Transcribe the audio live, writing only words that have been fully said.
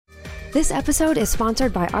This episode is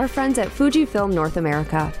sponsored by our friends at Fujifilm North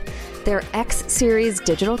America. Their X-Series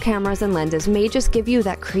digital cameras and lenses may just give you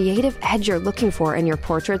that creative edge you're looking for in your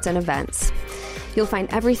portraits and events. You'll find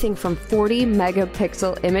everything from 40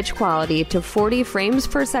 megapixel image quality to 40 frames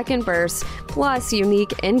per second bursts, plus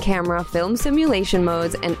unique in-camera film simulation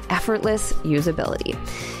modes and effortless usability.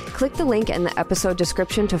 Click the link in the episode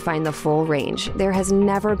description to find the full range. There has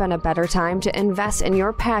never been a better time to invest in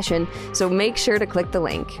your passion, so make sure to click the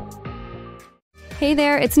link. Hey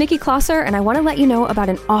there, it's Nikki Klosser, and I want to let you know about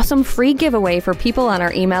an awesome free giveaway for people on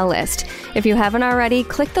our email list. If you haven't already,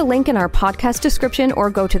 click the link in our podcast description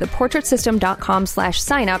or go to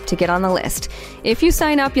theportraitsystem.com/sign-up to get on the list. If you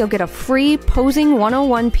sign up, you'll get a free Posing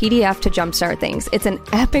 101 PDF to jumpstart things. It's an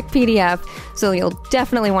epic PDF, so you'll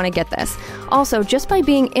definitely want to get this. Also, just by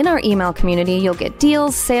being in our email community, you'll get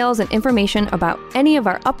deals, sales, and information about any of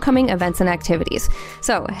our upcoming events and activities.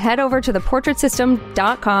 So head over to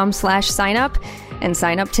theportraitsystem.com/sign-up and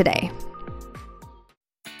sign up today.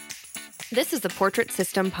 This is the Portrait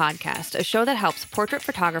System Podcast, a show that helps portrait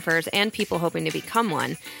photographers and people hoping to become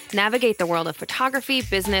one navigate the world of photography,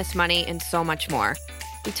 business, money, and so much more.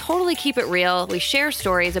 We totally keep it real. We share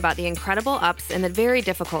stories about the incredible ups and the very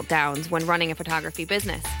difficult downs when running a photography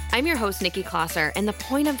business. I'm your host, Nikki Klosser, and the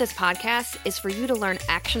point of this podcast is for you to learn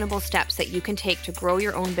actionable steps that you can take to grow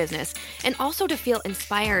your own business and also to feel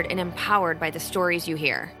inspired and empowered by the stories you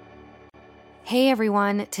hear. Hey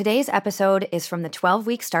everyone, today's episode is from the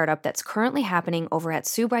 12-week startup that's currently happening over at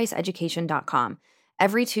SueBryceEducation.com.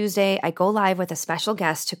 Every Tuesday, I go live with a special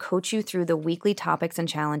guest to coach you through the weekly topics and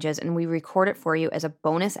challenges, and we record it for you as a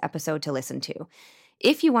bonus episode to listen to.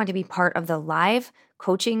 If you want to be part of the live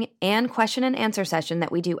coaching and question and answer session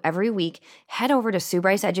that we do every week, head over to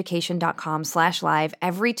SueBryceEducation.com/live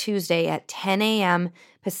every Tuesday at 10 a.m.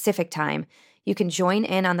 Pacific time. You can join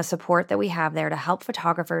in on the support that we have there to help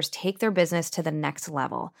photographers take their business to the next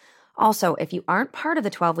level. Also, if you aren't part of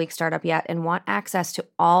the 12-week startup yet and want access to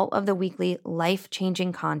all of the weekly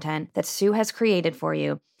life-changing content that Sue has created for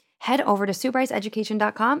you, head over to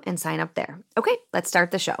SueBryceEducation.com and sign up there. Okay, let's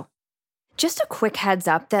start the show. Just a quick heads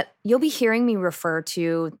up that you'll be hearing me refer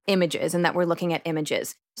to images and that we're looking at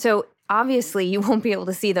images. So obviously you won't be able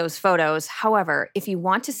to see those photos. However, if you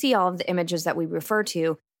want to see all of the images that we refer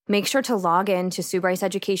to, make sure to log in to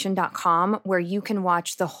SueBryceEducation.com where you can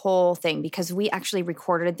watch the whole thing because we actually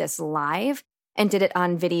recorded this live and did it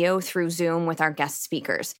on video through Zoom with our guest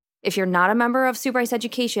speakers. If you're not a member of Sue Bryce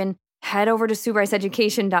Education, head over to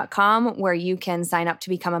SueBryceEducation.com where you can sign up to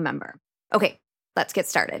become a member. Okay, let's get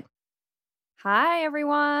started. Hi,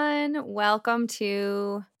 everyone. Welcome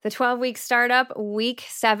to the 12-week startup, week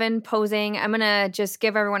 7 posing. I'm going to just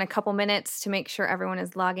give everyone a couple minutes to make sure everyone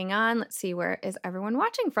is logging on. Let's see, where is everyone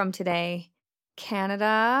watching from today?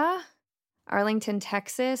 Canada, Arlington,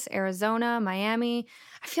 Texas, Arizona, Miami.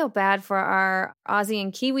 I feel bad for our Aussie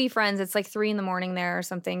and Kiwi friends. It's like 3 a.m. there or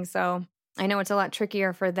something. So I know it's a lot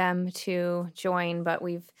trickier for them to join, but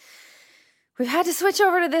we've had to switch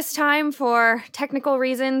over to this time for technical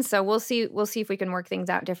reasons, so we'll see if we can work things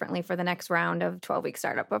out differently for the next round of 12-week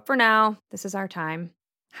startup. But for now, this is our time.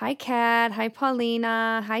 Hi, Kat. Hi,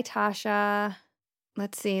 Paulina. Hi, Tasha.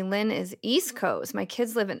 Let's see. Lynn is East Coast. My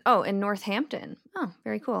kids live in Northampton. Oh,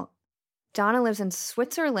 very cool. Donna lives in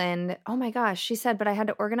Switzerland. Oh my gosh. She said, but I had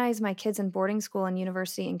to organize my kids in boarding school and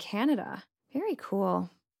university in Canada. Very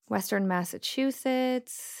cool. Western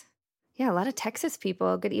Massachusetts. Yeah, a lot of Texas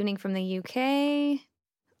people. Good evening from the UK.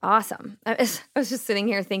 Awesome. I was just sitting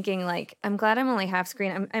here thinking, like, I'm glad I'm only half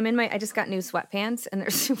screen. I just got new sweatpants and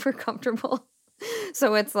they're super comfortable.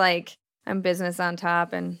 So it's like I'm business on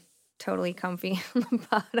top and totally comfy on the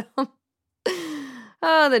bottom.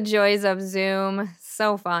 Oh, the joys of Zoom.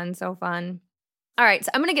 So fun, so fun. All right,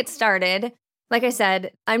 so I'm going to get started. Like I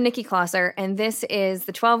said, I'm Nikki Klosser, and this is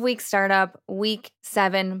the 12-week startup, week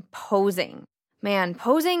 7 posing. Man,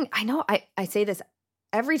 posing, I know I say this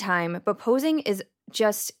every time, but posing is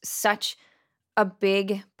just such a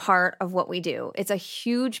big part of what we do. It's a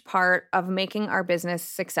huge part of making our business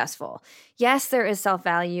successful. Yes, there is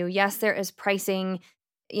self-value. Yes, there is pricing.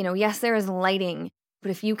 Yes, there is lighting. But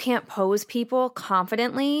if you can't pose people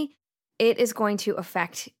confidently, it is going to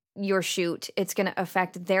affect your shoot. It's going to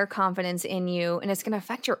affect their confidence in you, and it's going to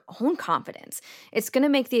affect your own confidence. It's going to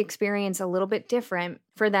make the experience a little bit different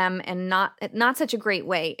for them and not such a great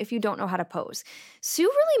way if you don't know how to pose. Sue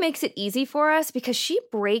really makes it easy for us because she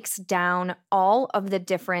breaks down all of the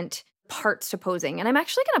different parts to posing. And I'm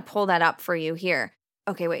actually going to pull that up for you here.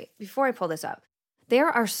 Okay, wait, before I pull this up. There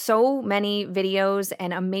are so many videos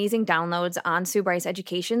and amazing downloads on Sue Bryce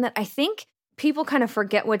Education that I think people kind of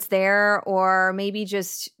forget what's there or maybe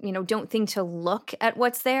just, don't think to look at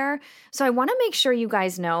what's there. So I want to make sure you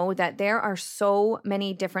guys know that there are so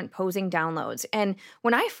many different posing downloads. And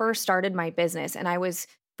when I first started my business and I was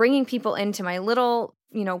bringing people into my little,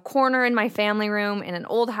 corner in my family room in an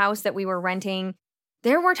old house that we were renting,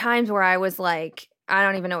 there were times where I was like, I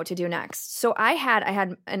don't even know what to do next. So I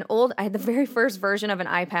had the very first version of an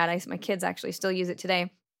iPad. My kids actually still use it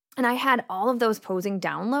today. And I had all of those posing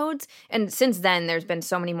downloads. And since then, there's been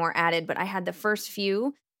so many more added, but I had the first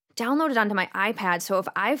few downloaded onto my iPad. So if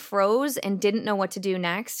I froze and didn't know what to do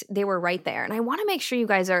next, they were right there. And I want to make sure you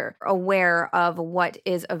guys are aware of what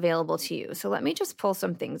is available to you. So let me just pull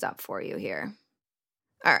some things up for you here.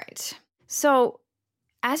 All right. So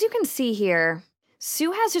as you can see here,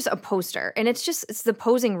 Sue has just a poster and it's the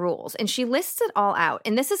posing rules and she lists it all out.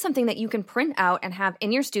 And this is something that you can print out and have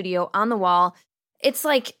in your studio on the wall. It's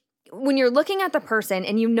like when you're looking at the person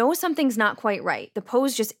and something's not quite right, the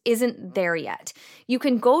pose just isn't there yet. You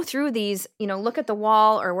can go through these, look at the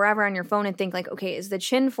wall or wherever on your phone and think like, okay, is the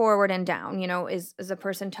chin forward and down? Is the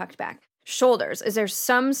person tucked back? Shoulders. Is there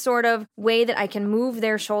some sort of way that I can move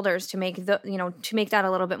their shoulders to make to make that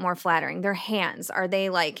a little bit more flattering? Their hands, are they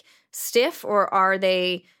like stiff or are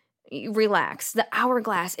they relaxed? The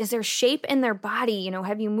hourglass, is there shape in their body?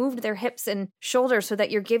 Have you moved their hips and shoulders so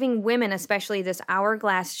that you're giving women especially this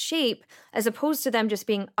hourglass shape as opposed to them just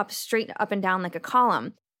being straight up and down like a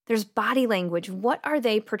column? There's body language. What are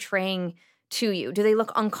they portraying to you? Do they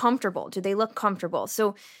look uncomfortable? Do they look comfortable?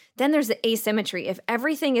 So then there's the asymmetry. If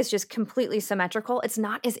everything is just completely symmetrical, it's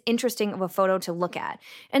not as interesting of a photo to look at.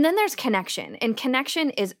 And then there's connection. And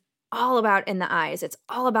connection is all about in the eyes. It's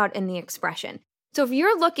all about in the expression. So if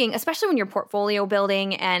you're looking, especially when you're portfolio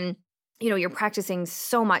building and, you're practicing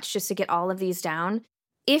so much just to get all of these down,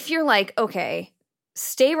 if you're like, okay,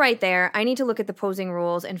 stay right there, I need to look at the posing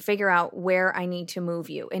rules and figure out where I need to move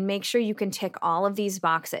you and make sure you can tick all of these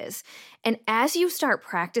boxes. And as you start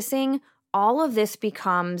practicing, all of this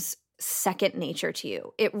becomes second nature to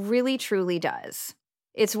you. It really, truly does.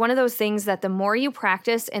 It's one of those things that the more you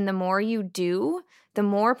practice and the more you do, the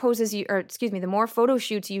more the more photo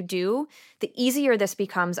shoots you do, the easier this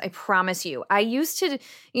becomes, I promise you. I used to,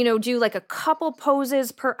 do like a couple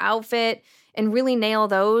poses per outfit and really nail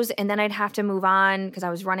those, and then I'd have to move on because I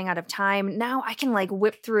was running out of time. Now I can like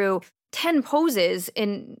whip through 10 poses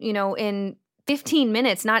in 15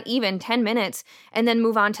 minutes, not even 10 minutes, and then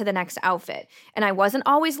move on to the next outfit. And I wasn't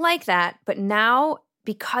always like that, but now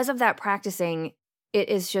because of that practicing,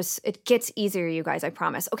 it gets easier, you guys, I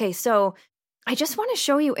promise. Okay, so I just want to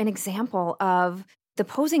show you an example of the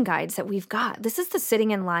posing guides that we've got. This is the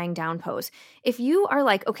sitting and lying down pose. If you are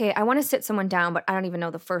like, okay, I want to sit someone down, but I don't even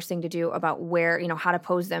know the first thing to do about where, how to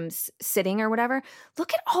pose them sitting or whatever,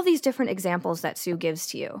 look at all these different examples that Sue gives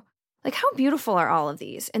to you. Like, how beautiful are all of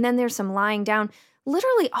these? And then there's some lying down.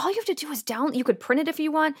 Literally, all you have to do is you could print it if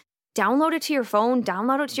you want, download it to your phone,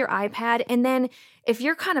 download it to your iPad, and then if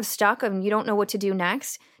you're kind of stuck and you don't know what to do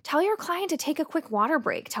next, tell your client to take a quick water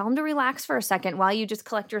break. Tell them to relax for a second while you just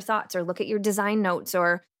collect your thoughts or look at your design notes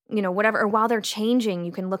or, whatever. Or while they're changing,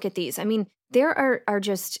 you can look at these. I mean, there are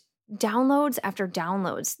just downloads after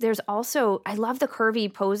downloads. There's also, I love the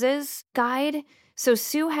curvy poses guide. So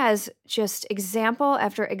Sue has just example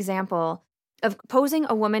after example of posing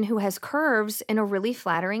a woman who has curves in a really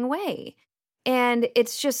flattering way. And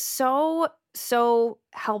it's just so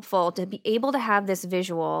helpful to be able to have this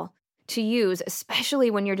visual to use,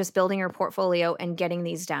 especially when you're just building your portfolio and getting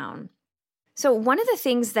these down. So one of the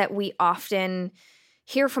things that we often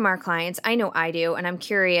hear from our clients, I know I do, and I'm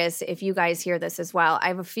curious if you guys hear this as well, I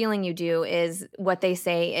have a feeling you do, is what they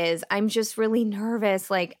say is, I'm just really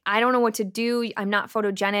nervous. Like, I don't know what to do. I'm not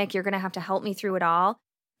photogenic. You're going to have to help me through it all.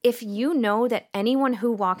 If you know that anyone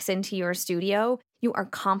who walks into your studio, you are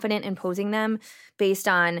confident in posing them based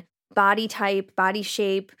on body type, body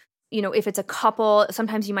shape. If it's a couple,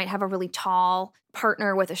 sometimes you might have a really tall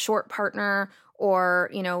partner with a short partner, or,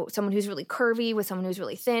 someone who's really curvy with someone who's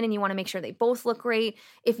really thin, and you want to make sure they both look great.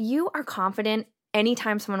 If you are confident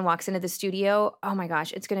anytime someone walks into the studio, oh my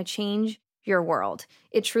gosh, it's going to change your world.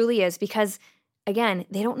 It truly is, because again,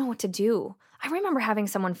 they don't know what to do. I remember having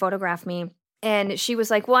someone photograph me, and she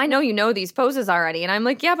was like, well, I know you know these poses already. And I'm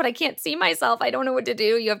like, yeah, but I can't see myself. I don't know what to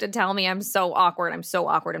do. You have to tell me. I'm so awkward. I'm so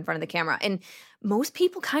awkward in front of the camera. And most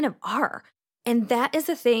people kind of are. And that is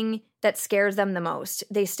the thing that scares them the most.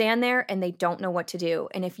 They stand there and they don't know what to do.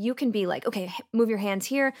 And if you can be like, okay, move your hands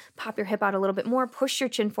here, pop your hip out a little bit more, push your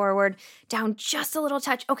chin forward, down just a little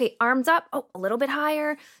touch. Okay, arms up, oh, a little bit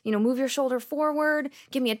higher, move your shoulder forward,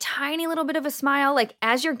 give me a tiny little bit of a smile. Like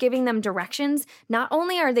as you're giving them directions, not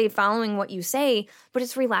only are they following what you say, but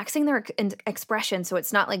it's relaxing their expression. So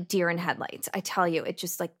it's not like deer in headlights. I tell you, it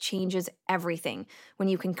just like changes everything when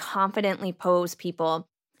you can confidently pose people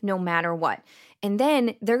no matter what. And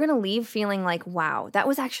then they're going to leave feeling like, wow, that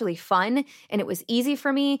was actually fun and it was easy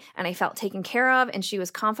for me and I felt taken care of and she was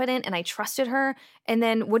confident and I trusted her. And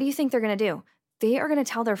then what do you think they're going to do? They are going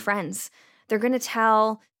to tell their friends. They're going to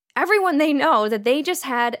tell everyone they know that they just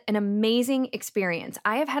had an amazing experience.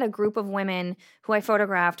 I have had a group of women who I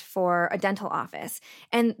photographed for a dental office,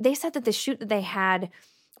 and they said that the shoot that they had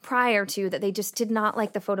prior to that, they just did not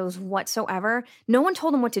like the photos whatsoever. No one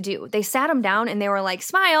told them what to do. They sat them down and they were like,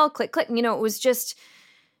 smile, click, click. It was just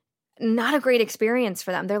not a great experience for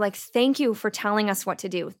them. They're like, thank you for telling us what to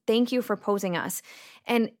do. Thank you for posing us.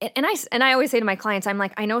 And I always say to my clients, I'm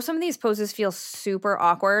like, I know some of these poses feel super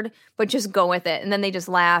awkward, but just go with it. And then they just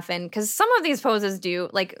laugh. And because some of these poses do,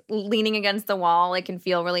 like leaning against the wall, it can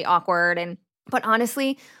feel really awkward. But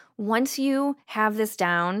honestly, once you have this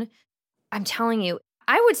down, I'm telling you,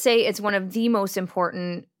 I would say it's one of the most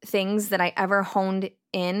important things that I ever honed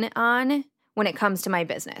in on when it comes to my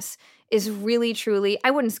business is really, truly,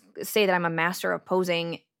 I wouldn't say that I'm a master of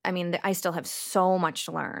posing. I mean, I still have so much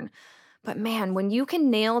to learn. But man, when you can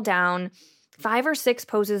nail down 5 or 6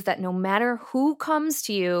 poses that no matter who comes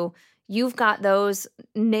to you, you've got those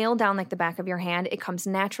nailed down like the back of your hand, it comes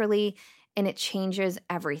naturally and it changes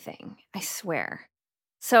everything. I swear.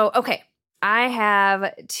 So, okay. I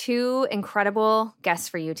have 2 incredible guests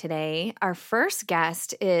for you today. Our first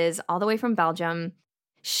guest is all the way from Belgium.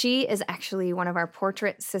 She is actually one of our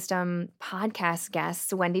Portrait System podcast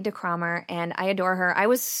guests, Wendy de Kramer, and I adore her. I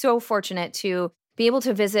was so fortunate to be able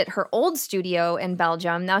to visit her old studio in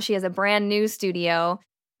Belgium. Now she has a brand new studio,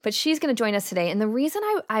 but she's going to join us today. And the reason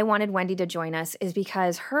I wanted Wendy to join us is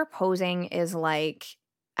because her posing is like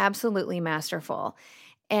absolutely masterful.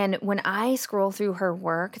 And when I scroll through her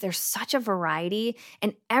work, there's such a variety,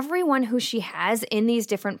 and everyone who she has in these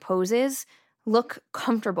different poses look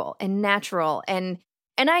comfortable and natural. And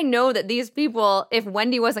I know that these people, if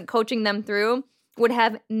Wendy wasn't coaching them through, would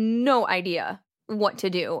have no idea what to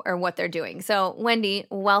do or what they're doing. So Wendy,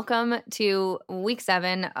 welcome to week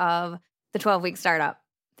 7 of the 12-week startup.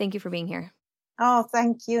 Thank you for being here. Oh,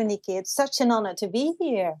 thank you, Nikki. It's such an honor to be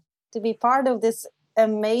here, to be part of this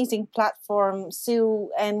amazing platform Sue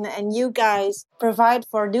and you guys provide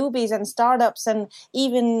for newbies and startups and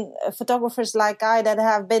even photographers like I that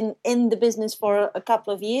have been in the business for a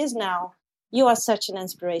couple of years now. You are such an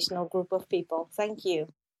inspirational group of people. Thank you.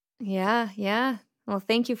 Yeah. Well,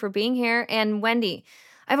 thank you for being here. And Wendy,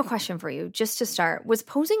 I have a question for you just to start. Was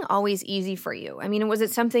posing always easy for you? I mean, was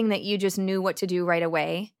it something that you just knew what to do right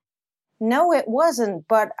away? No, it wasn't.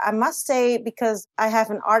 But I must say, because I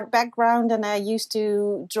have an art background and I used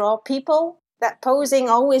to draw people, that posing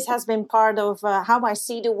always has been part of how I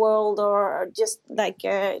see the world, or just like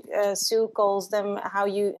Sue calls them, how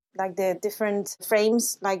you like the different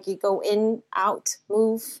frames, like you go in, out,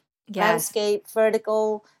 move, landscape,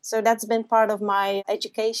 vertical. So that's been part of my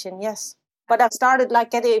education, yes. But I started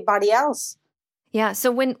like anybody else. Yeah.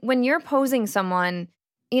 So when you're posing someone,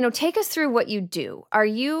 take us through what you do. Are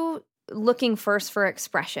you looking first for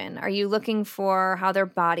expression? Are you looking for how their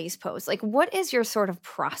bodies pose? Like, what is your sort of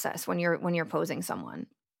process when you're posing someone?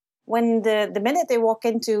 When the minute they walk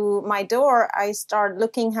into my door, I start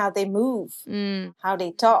looking how they move, how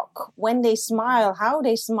they talk, when they smile, how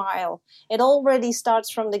they smile. It already starts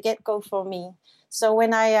from the get-go for me. So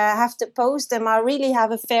when I have to pose them, I really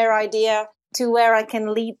have a fair idea to where I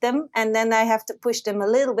can lead them. And then I have to push them a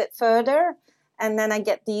little bit further. And then I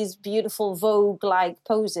get these beautiful Vogue-like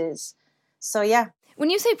poses. So, yeah. When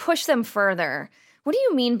you say push them further, what do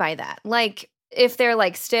you mean by that? Like, if they're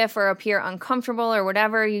like stiff or appear uncomfortable or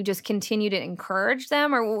whatever, you just continue to encourage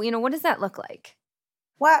them? Or, what does that look like?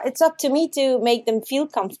 Well, it's up to me to make them feel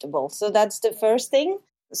comfortable. So that's the first thing.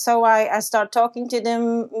 So I start talking to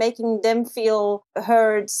them, making them feel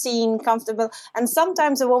heard, seen, comfortable. And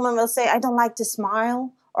sometimes a woman will say, I don't like to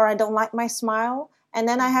smile, or I don't like my smile. And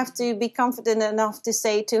then I have to be confident enough to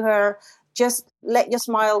say to her, just let your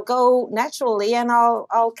smile go naturally and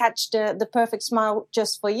I'll catch the perfect smile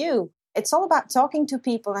just for you. It's all about talking to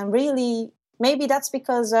people, and really, maybe that's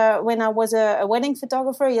because when I was a wedding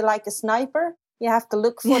photographer, you're like a sniper. You have to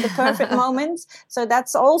look for the perfect moments. So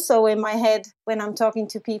that's also in my head when I'm talking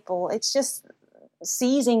to people. It's just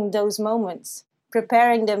seizing those moments.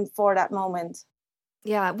 preparing them for that moment.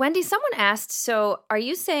 Yeah. Wendy, someone asked, so are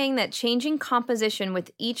you saying that changing composition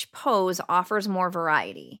with each pose offers more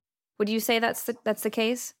variety? Would you say that's the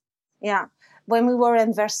case? Yeah. When we were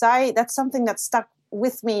in Versailles, that's something that stuck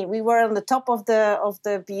with me. We were on the top of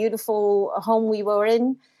the beautiful home we were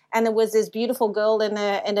in, and there was this beautiful girl in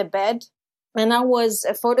a bed, and I was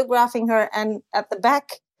photographing her, and at the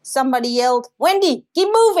back somebody yelled, "Wendy, keep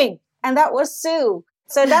moving!" And that was Sue.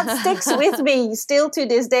 So that sticks with me still to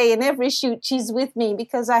this day. In every shoot, she's with me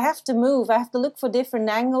because I have to move. I have to look for different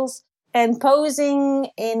angles and posing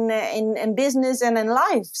in business and in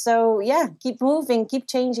life. So yeah, keep moving, keep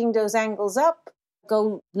changing those angles up.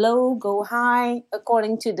 Go low, go high,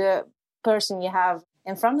 according to the person you have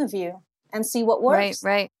in front of you, and see what works.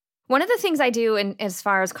 Right. One of the things I do as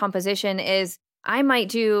far as composition is I might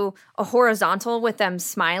do a horizontal with them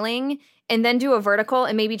smiling and then do a vertical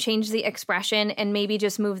and maybe change the expression and maybe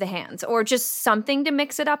just move the hands or just something to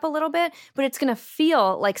mix it up a little bit. But it's going to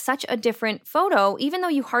feel like such a different photo, even though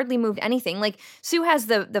you hardly moved anything. Like Sue has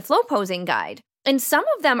the flow posing guide. And some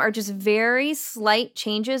of them are just very slight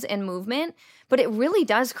changes in movement, but it really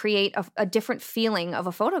does create a different feeling of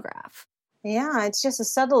a photograph. Yeah, it's just a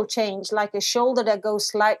subtle change, like a shoulder that goes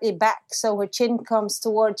slightly back so her chin comes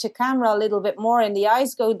towards your camera a little bit more and the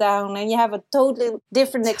eyes go down and you have a totally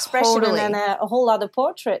different expression and a whole other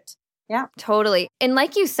portrait. Yeah. Totally. And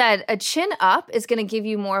like you said, a chin up is going to give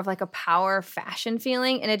you more of like a power fashion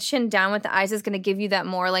feeling, and a chin down with the eyes is going to give you that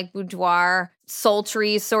more like boudoir,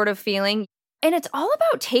 sultry sort of feeling. And it's all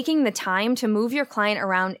about taking the time to move your client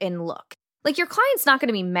around and look. Like your client's not going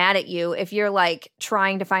to be mad at you if you're like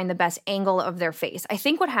trying to find the best angle of their face. I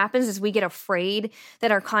think what happens is we get afraid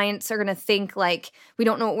that our clients are going to think like we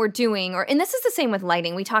don't know what we're doing, and this is the same with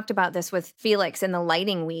lighting. We talked about this with Felix in the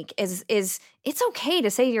lighting week is it's okay to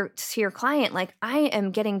say to your client, like, I am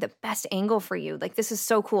getting the best angle for you. Like, this is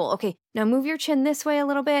so cool. Okay, now move your chin this way a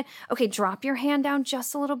little bit. Okay, drop your hand down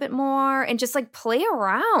just a little bit more and just like play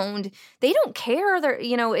around. They don't care.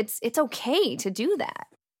 It's okay to do that.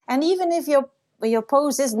 And even if your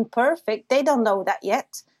pose isn't perfect, they don't know that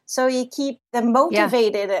yet. So you keep them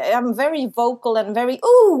motivated. Yeah. I'm very vocal and very,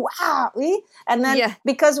 ooh, wow. And then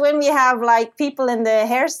because when we have like people in the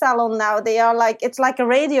hair salon now, they are like, it's like a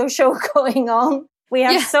radio show going on. We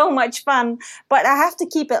have so much fun, but I have to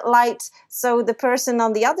keep it light. So the person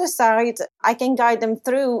on the other side, I can guide them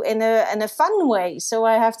through in a fun way. So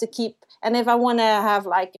I have to keep. And if I want to have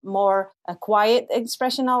like more a quiet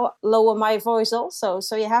expression, I'll lower my voice also.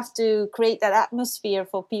 So you have to create that atmosphere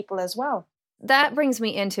for people as well. That brings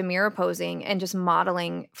me into mirror posing and just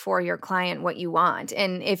modeling for your client what you want.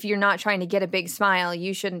 And if you're not trying to get a big smile,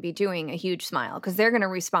 you shouldn't be doing a huge smile because they're going to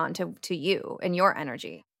respond to you and your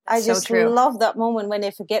energy. I just love that moment when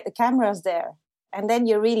they forget the camera's there. And then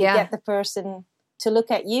you really get the person to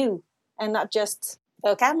look at you and not just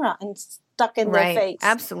the camera and stuck in their face.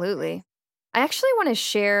 Absolutely. I actually want to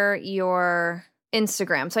share your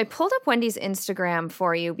Instagram. So I pulled up Wendy's Instagram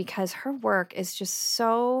for you because her work is just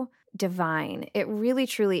so divine. It really,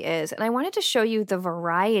 truly is. And I wanted to show you the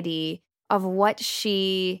variety of what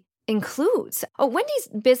she includes. Oh, Wendy's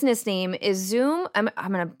business name is Zoom. I'm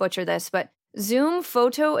going to butcher this, but Zoom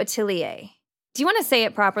Photo Atelier. Do you want to say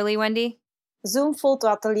it properly, Wendy? Zoom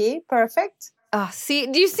Photo Atelier. Perfect. Oh, see,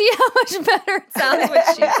 do you see how much better it sounds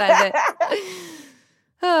when she says it?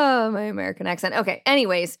 Oh, my American accent. Okay.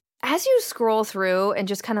 Anyways, as you scroll through and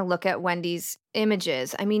just kind of look at Wendy's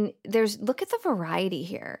images, I mean, look at the variety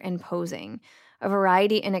here in posing, a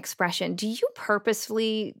variety in expression. Do you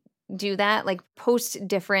purposefully do that? Like post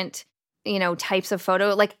different, types of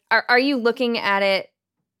photo? Like, are you looking at it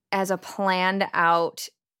as a planned out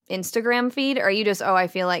Instagram feed? Or are you just, I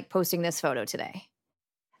feel like posting this photo today?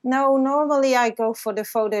 No, normally I go for the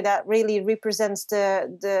photo that really represents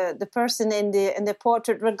the person in the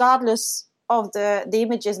portrait, regardless of the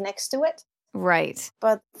images next to it. Right.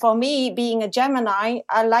 But for me, being a Gemini,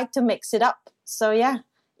 I like to mix it up. So yeah,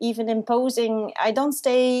 even in posing, I don't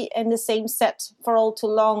stay in the same set for all too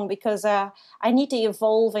long because I need to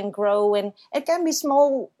evolve and grow. And it can be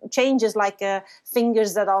small changes like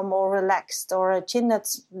fingers that are more relaxed or a chin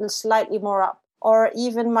that's slightly more up. Or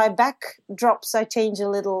even my backdrops, I change a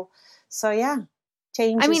little. So yeah,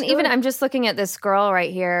 change. I mean, even I'm just looking at this girl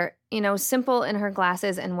right here, simple in her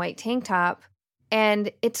glasses and white tank top,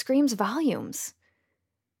 and it screams volumes.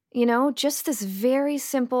 Just this very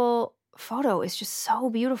simple photo is just so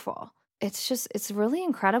beautiful. It's really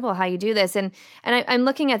incredible how you do this. And I'm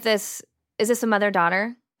looking at this. Is this a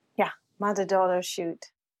mother-daughter? Yeah, mother-daughter shoot.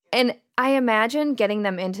 And I imagine getting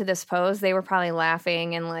them into this pose, they were probably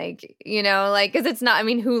laughing and like, you know, like, because it's not, I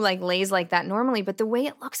mean, who like lays like that normally, but the way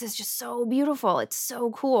it looks is just so beautiful. It's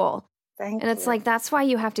so cool. Thank and it's you. like, that's why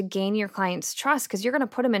you have to gain your client's trust, because you're going to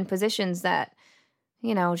put them in positions that,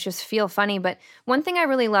 you know, just feel funny. But one thing I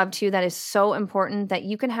really love too, that is so important, that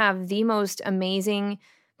you can have the most amazing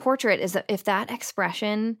portrait, is that if that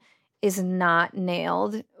expression is not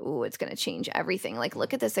nailed, ooh, it's going to change everything. Like,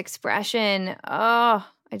 look at this expression. Oh,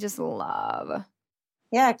 I just love.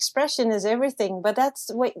 Yeah, expression is everything. But that's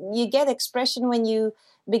what you get, expression, when you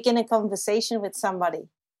begin a conversation with somebody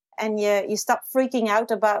and you stop freaking out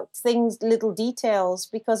about things, little details,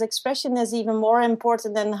 because expression is even more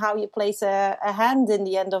important than how you place a hand in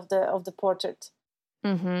the end of the portrait.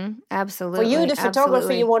 Mm-hmm. Absolutely. For you, the photographer,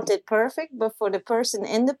 absolutely. you want it perfect, but for the person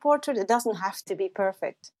in the portrait, it doesn't have to be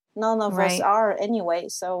perfect. None of us Right. are anyway,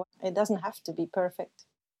 so it doesn't have to be perfect.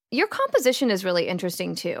 Your composition is really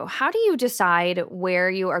interesting too. How do you decide where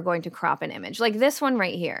you are going to crop an image? Like this one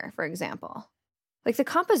right here, for example. Like the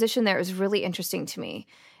composition there is really interesting to me.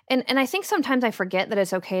 And I think sometimes I forget that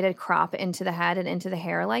it's okay to crop into the head and into the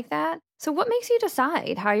hair like that. So what makes you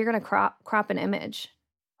decide how you're going to crop an image?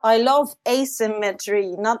 I love asymmetry,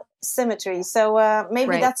 not symmetry. So maybe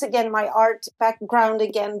Right. that's again my art background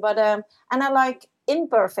again. But and I like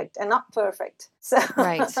imperfect and not perfect. So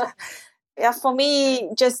Right. yeah, for me,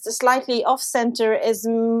 just slightly off center is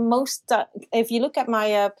most. If you look at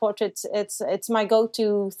my portraits, it's my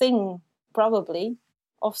go-to thing, probably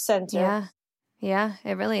off center. Yeah. Yeah,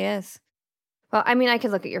 it really is. Well, I mean, I could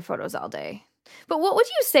look at your photos all day. But what would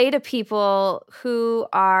you say to people who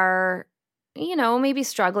are, you know, maybe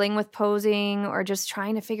struggling with posing or just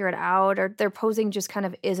trying to figure it out, or their posing just kind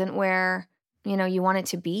of isn't where, you know, you want it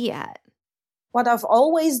to be yet? What I've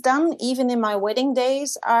always done, even in my wedding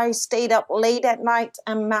days, I stayed up late at night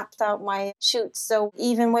and mapped out my shoots. So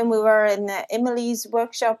even when we were in Emily's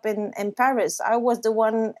workshop in Paris, I was the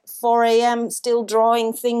one 4 a.m. still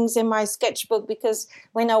drawing things in my sketchbook, because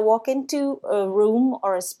when I walk into a room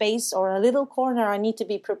or a space or a little corner, I need to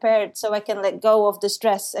be prepared so I can let go of the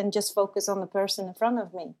stress and just focus on the person in front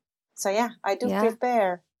of me. So yeah, I do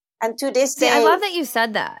prepare. And to this day, I love that you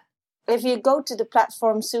said that. If you go to the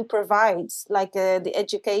platform Sue provides, like the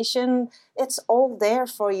education, it's all there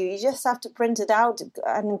for you. You just have to print it out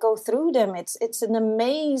and go through them. It's an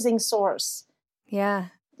amazing source. Yeah.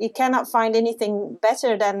 You cannot find anything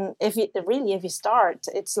better than if you start.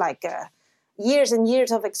 It's like years and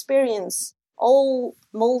years of experience, all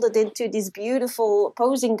molded into these beautiful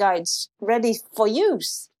posing guides ready for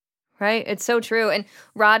use. Right. It's so true. And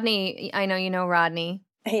Rodney, I know you know Rodney.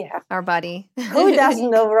 Yeah. Our buddy. Who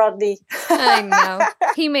doesn't know Rodney? I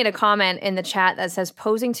know. He made a comment in the chat that says,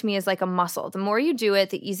 posing to me is like a muscle. The more you do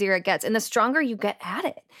it, the easier it gets and the stronger you get at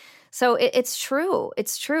it. So it's true.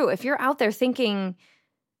 It's true. If you're out there thinking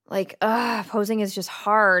like, posing is just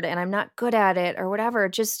hard and I'm not good at it or whatever,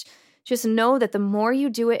 just know that the more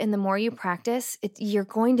you do it and the more you practice, you're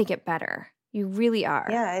going to get better. You really are.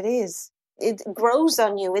 Yeah, it is. It grows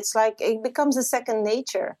on you. It's like it becomes a second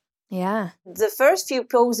nature. Yeah. The first few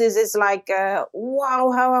poses is like,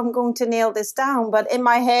 wow, how I'm going to nail this down. But in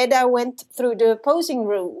my head, I went through the posing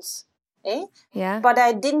rules. Yeah. But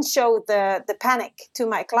I didn't show the panic to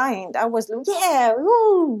my client. I was,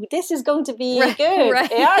 this is going to be good. Right.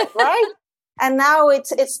 Yeah, right? And now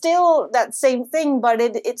it's still that same thing, but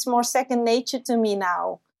it's more second nature to me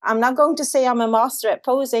now. I'm not going to say I'm a master at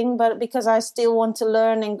posing, but because I still want to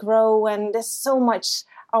learn and grow, and there's so much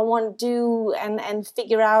I want to do and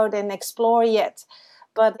figure out and explore yet.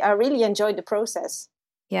 But I really enjoyed the process.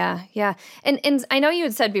 Yeah, yeah. And I know you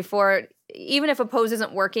had said before, even if a pose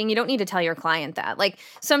isn't working, you don't need to tell your client that. Like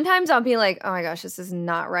sometimes I'll be like, oh my gosh, this is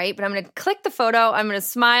not right. But I'm going to click the photo, I'm going to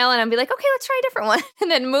smile, and I'll be like, okay, let's try a different one. And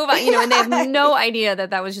then move on, and they have no idea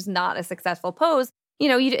that was just not a successful pose.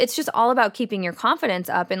 It's just all about keeping your confidence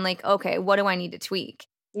up and like, okay, what do I need to tweak?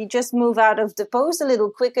 You just move out of the pose a little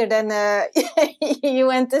quicker than you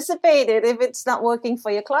anticipated if it's not working for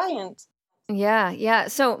your client. Yeah, yeah.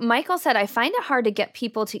 So Michael said, I find it hard to get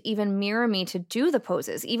people to even mirror me to do the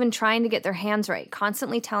poses, even trying to get their hands right,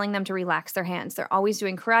 constantly telling them to relax their hands. They're always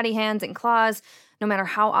doing karate hands and claws, no matter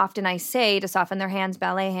how often I say to soften their hands,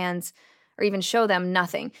 ballet hands, or even show them,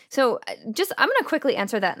 nothing. So I'm going to quickly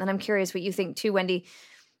answer that, and then I'm curious what you think too, Wendy.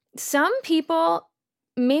 Some people,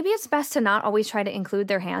 maybe it's best to not always try to include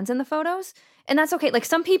their hands in the photos. And that's okay. Like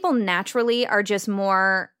some people naturally are just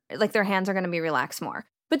more, like their hands are going to be relaxed more.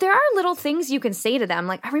 But there are little things you can say to them.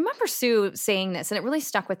 Like I remember Sue saying this and it really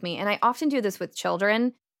stuck with me. And I often do this with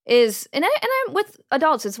children. is, and I'm with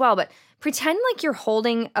adults as well, but pretend like you're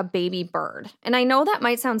holding a baby bird. And I know that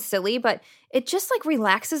might sound silly, but it just like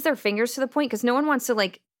relaxes their fingers to the point, because no one wants to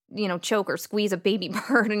like, choke or squeeze a baby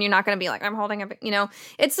bird, and you're not going to be like, I'm holding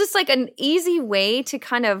it's just like an easy way to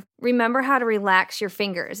kind of remember how to relax your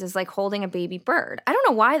fingers, is like holding a baby bird. I don't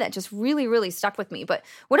know why that just really, really stuck with me. But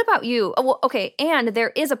what about you? Oh, well, okay. And there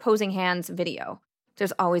is a posing hands video.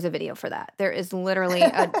 There's always a video for that. There is literally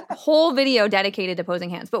a whole video dedicated to posing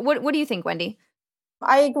hands. But what do you think, Wendy?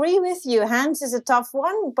 I agree with you. Hands is a tough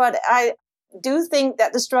one, but I do think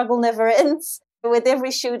that the struggle never ends. With every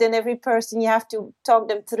shoot and every person, you have to talk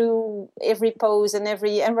them through every pose and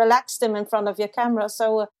relax them in front of your camera.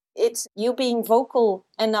 So it's you being vocal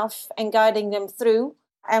enough and guiding them through.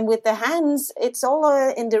 And with the hands, it's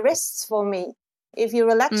all in the wrists for me. If you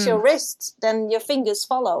relax your wrists, then your fingers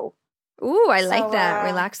follow. Ooh, I like that.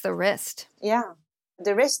 Relax the wrist. Yeah.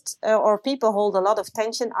 The wrist or people hold a lot of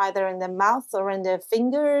tension either in the mouth or in the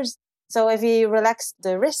fingers. So if you relax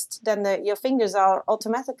the wrist, then your fingers are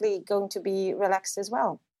automatically going to be relaxed as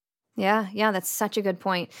well. Yeah, that's such a good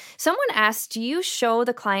point. Someone asked, do you show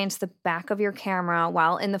the clients the back of your camera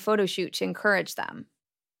while in the photo shoot to encourage them?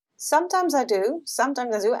 Sometimes I do.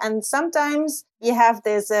 And sometimes you have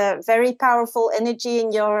this very powerful energy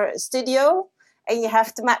in your studio, and you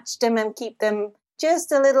have to match them and keep them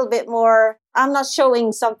just a little bit more. I'm not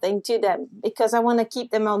showing something to them because I want to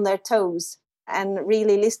keep them on their toes and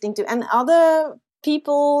really listening to. And other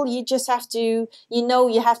people, you just have to,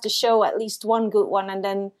 you have to show at least one good one, and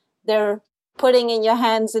then they're putting in your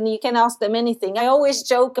hands and you can ask them anything. I always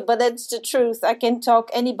joke, but it's the truth. I can talk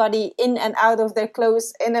anybody in and out of their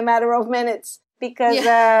clothes in a matter of minutes, because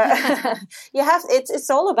it's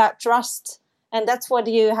all about trust. And that's what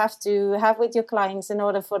you have to have with your clients in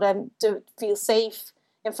order for them to feel safe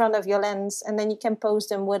in front of your lens. And then you can pose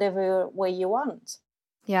them whatever way you want.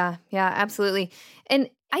 Yeah, absolutely. And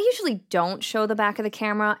I usually don't show the back of the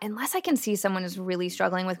camera unless I can see someone is really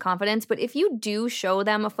struggling with confidence. But if you do show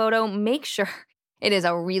them a photo, make sure it is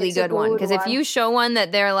a really good one. Because if you show one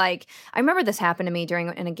that they're like, I remember this happened to me during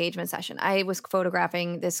an engagement session. I was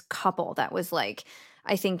photographing this couple that was like,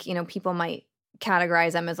 I think, people might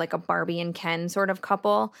categorize them as like a Barbie and Ken sort of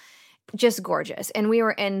couple. Just gorgeous. And we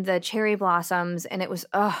were in the cherry blossoms, and it was,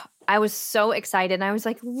 I was so excited. And I was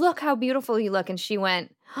like, look how beautiful you look. And she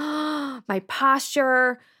went, my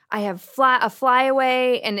posture, I have a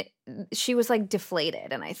flyaway. And she was like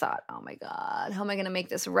deflated. And I thought, oh my God, how am I going to make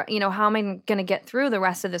this, how am I going to get through the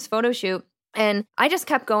rest of this photo shoot? And I just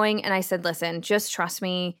kept going. And I said, listen, just trust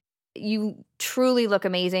me. You truly look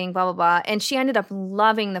amazing, blah, blah, blah. And she ended up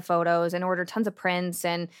loving the photos and ordered tons of prints.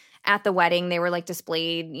 And at the wedding, they were like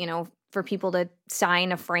displayed, for people to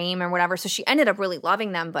sign a frame or whatever. So she ended up really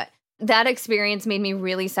loving them. But that experience made me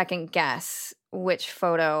really second guess which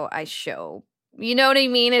photo I show. You know what I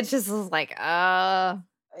mean? It's just like,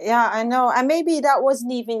 Yeah, I know. And maybe that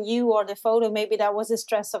wasn't even you or the photo. Maybe that was the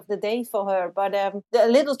stress of the day for her. But the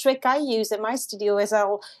little trick I use in my studio is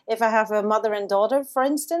if I have a mother and daughter, for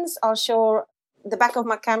instance, I'll show the back of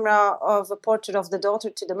my camera of a portrait of the daughter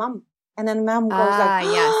to the mom. And then mom goes like,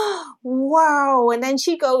 yes. Wow. And then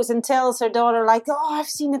she goes and tells her daughter like, I've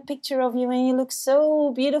seen a picture of you and you look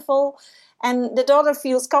so beautiful. And the daughter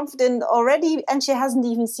feels confident already, and she hasn't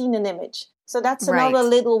even seen an image. So that's another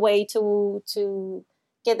little way to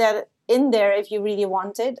get that in there if you really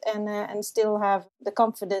want it, and still have the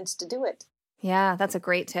confidence to do it. Yeah, that's a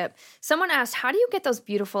great tip. Someone asked, how do you get those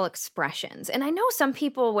beautiful expressions? And I know some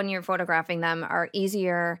people, when you're photographing them, are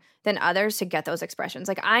easier than others to get those expressions.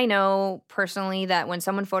 Like I know personally that when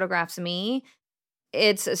someone photographs me,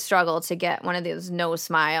 it's a struggle to get one of those no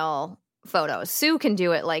smile photos. Sue can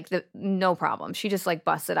do it no problem. She just like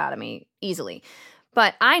busts it out of me easily.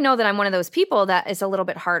 But I know that I'm one of those people that is a little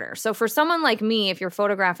bit harder. So for someone like me, if you're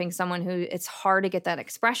photographing someone who it's hard to get that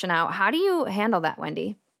expression out, how do you handle that,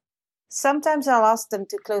 Wendy? Sometimes I'll ask them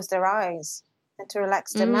to close their eyes and to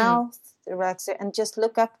relax their mouth, to relax it, and just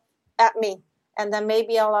look up at me. And then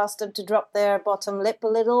maybe I'll ask them to drop their bottom lip a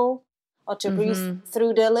little, or to breathe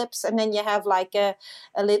through their lips. And then you have like a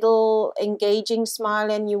little engaging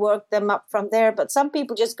smile, and you work them up from there. But some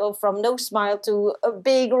people just go from no smile to a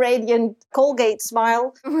big radiant Colgate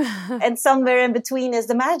smile. And somewhere in between is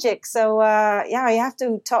the magic. So you have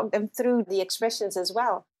to talk them through the expressions as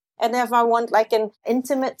well. And if I want like an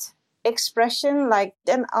intimate expression,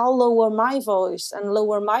 then I'll lower my voice and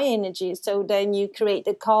lower my energy. So then you create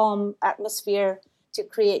a calm atmosphere to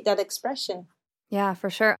create that expression. Yeah, for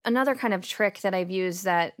sure. Another kind of trick that I've used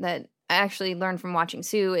that I actually learned from watching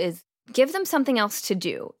Sue is give them something else to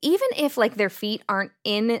do. Even if like their feet aren't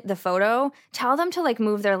in the photo, tell them to like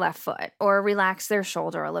move their left foot or relax their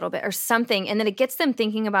shoulder a little bit or something. And then it gets them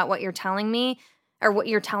thinking about what you're telling me or what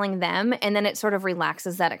you're telling them. And then it sort of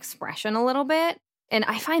relaxes that expression a little bit. And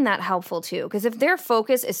I find that helpful too, because if their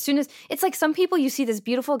focus, as soon as, it's like some people, you see this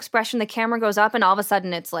beautiful expression, the camera goes up and all of a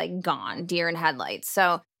sudden it's like gone, deer in headlights.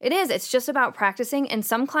 So it's just about practicing. And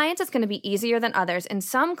some clients, it's going to be easier than others. And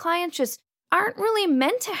some clients just aren't really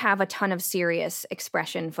meant to have a ton of serious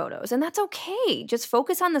expression photos. And that's okay. Just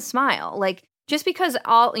focus on the smile. Like just because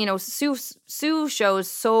Sue shows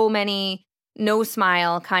so many no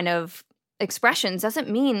smile kind of expressions doesn't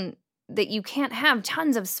mean that you can't have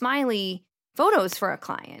tons of smiley photos for a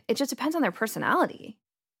client. It just depends on their personality.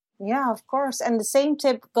 Yeah, of course. And the same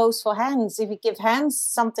tip goes for hands. If you give hands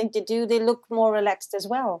something to do, they look more relaxed as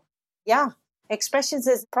well. Yeah. Expressions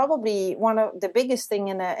is probably one of the biggest thing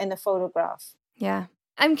in a photograph. Yeah.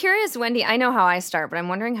 I'm curious, Wendy, I know how I start, but I'm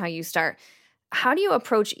wondering how you start. How do you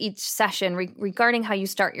approach each session regarding how you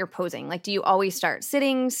start your posing? Like, do you always start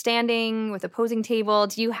sitting, standing, with a posing table?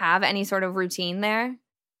 Do you have any sort of routine there?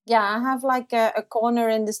 Yeah, I have like a corner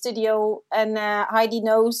in the studio, and Heidi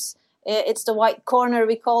knows it's the white corner,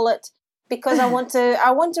 we call it, because I want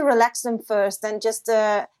to relax them first, and just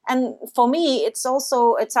and for me it's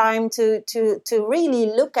also a time to really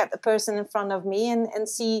look at the person in front of me and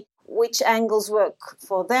see which angles work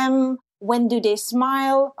for them. When do they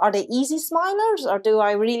smile? Are they easy smilers, or do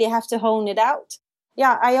I really have to hone it out?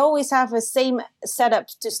 Yeah, I always have the same setup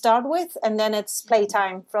to start with, and then it's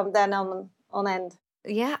playtime from then on end.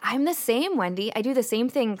 Yeah, I'm the same, Wendy. I do the same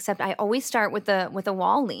thing, except I always start with the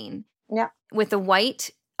wall lean. Yeah. With the white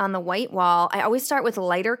on the white wall, I always start with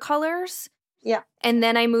lighter colors. Yeah. And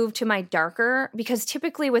then I move to my darker, because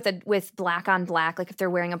typically with black on black, like if they're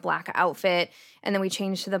wearing a black outfit and then we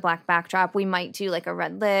change to the black backdrop, we might do like a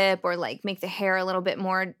red lip or like make the hair a little bit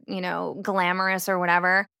more, glamorous or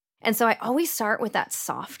whatever. And so I always start with that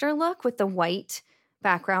softer look with the white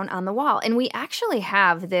background on the wall. And we actually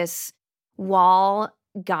have this wall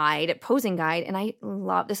guide, posing guide, and I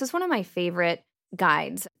love, this is one of my favorite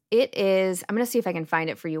guides. It is, I'm going to see if I can find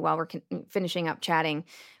it for you while we're finishing up chatting,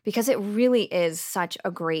 because it really is such a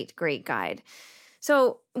great, great guide.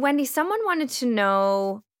 So Wendy, someone wanted to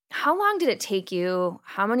know, how long did it take you,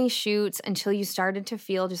 how many shoots until you started to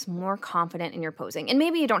feel just more confident in your posing? And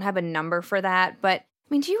maybe you don't have a number for that, but I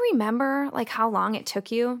mean, do you remember like how long it took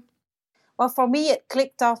you? Well, for me, it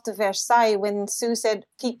clicked after Versailles when Sue said,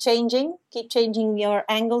 keep changing your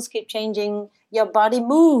angles, keep changing your body,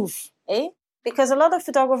 move, Because a lot of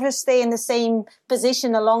photographers stay in the same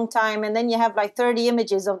position a long time, and then you have like 30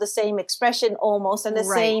 images of the same expression almost, and the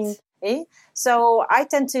same, So I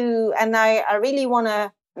tend to, and I really want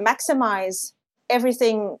to maximize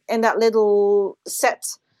everything in that little set.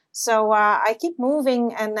 So I keep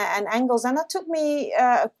moving and angles, and that took me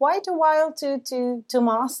quite a while to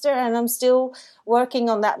master, and I'm still working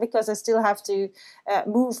on that because I still have to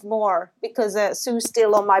move more because Sue's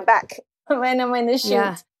still on my back when I'm in the shoot.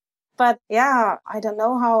 Yeah. But yeah, I don't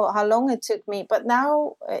know how long it took me. But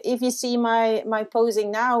now, if you see my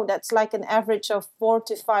posing now, that's like an average of 4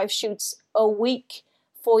 to 5 shoots a week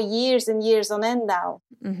for years and years on end now.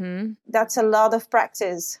 Mm-hmm. That's a lot of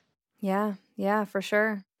practice. Yeah, for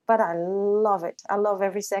sure. But I love it. I love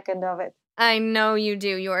every second of it. I know you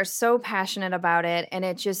do. You are so passionate about it, and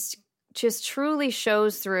it just truly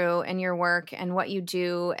shows through in your work and what you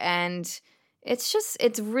do. And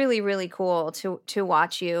it's really, really cool to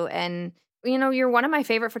watch you. And, you're one of my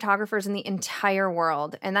favorite photographers in the entire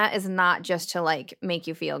world. And that is not just to like make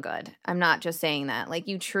you feel good. I'm not just saying that. Like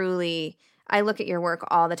you truly, I look at your work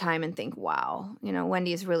all the time and think, wow,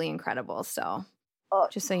 Wendy is really incredible. So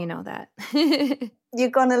just so you know that. You're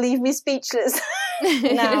going to leave me speechless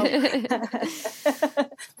now.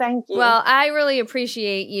 Thank you. Well, I really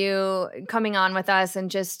appreciate you coming on with us and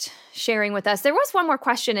just sharing with us. There was one more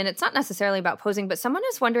question, and it's not necessarily about posing, but someone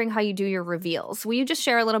is wondering how you do your reveals. Will you just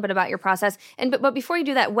share a little bit about your process? But before you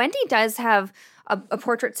do that, Wendy does have a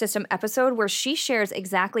Portrait System episode where she shares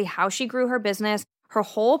exactly how she grew her business, her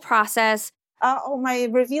whole process. My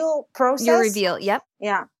reveal process? Your reveal, yep.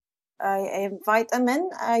 Yeah. I invite them in.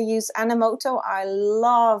 I use Animoto. I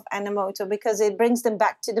love Animoto because it brings them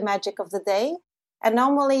back to the magic of the day. And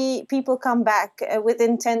normally people come back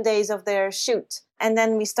within 10 days of their shoot. And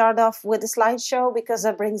then we start off with a slideshow because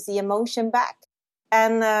that brings the emotion back.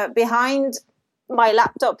 And behind my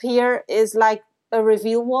laptop here is like a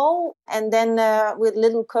reveal wall. And then with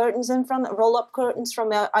little curtains in front, roll-up curtains from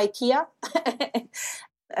IKEA.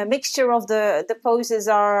 a mixture of the poses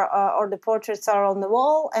are or the portraits are on the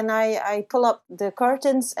wall, and I pull up the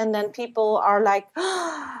curtains, and then people are like,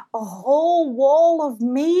 oh, a whole wall of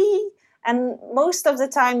me. And most of the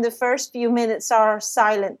time, the first few minutes are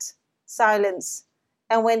silence.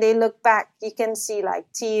 And when they look back, you can see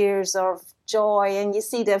like tears of joy, and you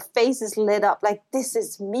see their faces lit up like, this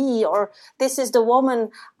is me, or this is the woman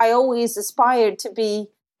I always aspired to be.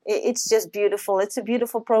 It's just beautiful. It's a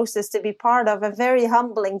beautiful process to be part of, and very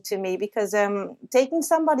humbling to me, because taking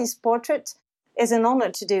somebody's portrait is an honor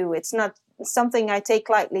to do. It's not something I take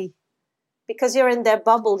lightly, because you're in their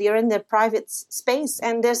bubble, you're in their private space,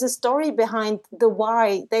 and there's a story behind the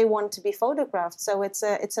why they want to be photographed. So it's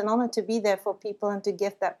an honor to be there for people and to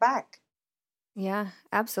give that back. Yeah,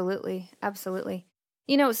 absolutely. Absolutely.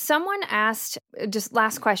 You know, someone asked, just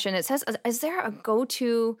last question, it says, is there a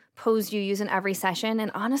go-to pose you use in every session?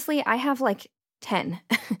 And honestly, I have like 10.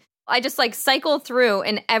 I just like cycle through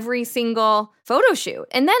in every single photo shoot.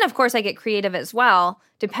 And then, of course, I get creative as well,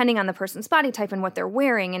 depending on the person's body type and what they're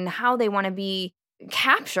wearing and how they want to be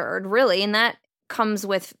captured, really. And that comes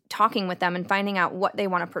with talking with them and finding out what they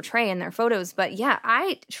want to portray in their photos. But yeah,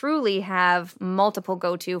 I truly have multiple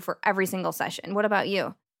go-to for every single session. What about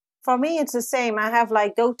you? For me, it's the same. I have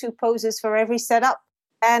like go-to poses for every setup.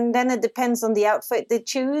 And then it depends on the outfit they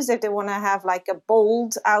choose. If they want to have like a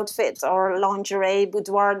bold outfit or lingerie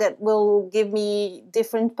boudoir, that will give me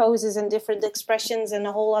different poses and different expressions and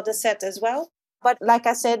a whole other set as well. But like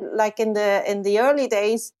I said, like in the early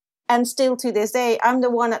days, and still to this day, I'm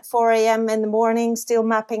the one at 4 a.m. in the morning, still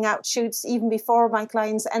mapping out shoots even before my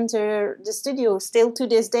clients enter the studio, still to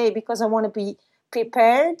this day, because I want to be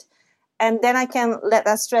prepared. And then I can let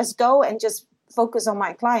that stress go and just focus on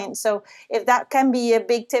my client. So if that can be a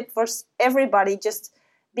big tip for everybody, just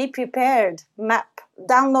be prepared, map,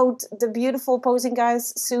 download the beautiful posing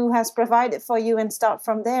guides Sue has provided for you, and start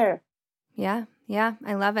from there. Yeah.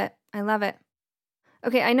 I love it.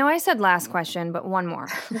 Okay, I know I said last question, but one more.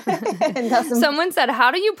 Someone said, how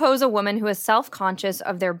do you pose a woman who is self-conscious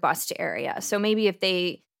of their bust area? So maybe if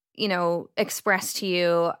they, express to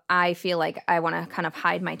you, I feel like I want to kind of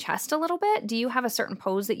hide my chest a little bit. Do you have a certain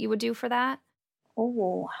pose that you would do for that?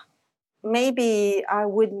 Oh, maybe I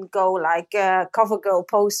wouldn't go like a cover girl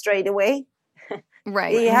pose straight away.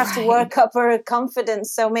 Right. You have to work up her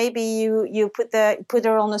confidence. So maybe you put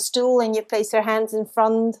her on a stool and you place her hands in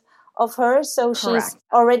front of her. So Correct. She's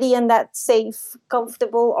already in that safe,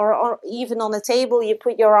 comfortable, or even on a table, you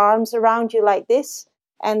put your arms around you like this.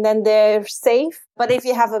 And then they're safe. But if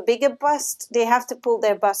you have a bigger bust, they have to pull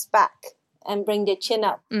their bust back and bring their chin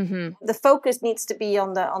up. Mm-hmm. The focus needs to be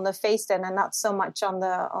on the face then, and not so much on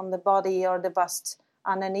the body or the bust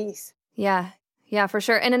underneath. Yeah, for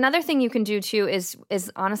sure. And another thing you can do too is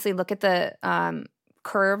honestly look at the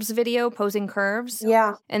curves video, posing curves.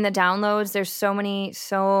 Yeah. In the downloads, there's so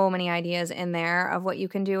many ideas in there of what you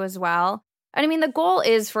can do as well. And I mean, the goal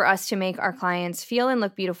is for us to make our clients feel and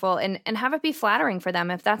look beautiful and have it be flattering for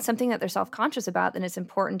them. If that's something that they're self-conscious about, then it's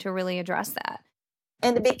important to really address that.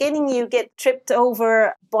 In the beginning, you get tripped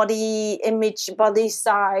over body image, body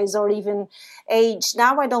size, or even age.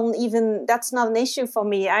 Now that's not an issue for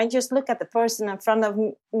me. I just look at the person in front of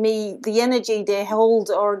me, the energy they hold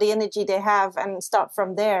or the energy they have, and start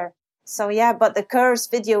from there. So yeah, but the curves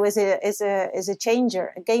video is a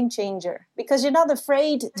changer, a game changer, because you're not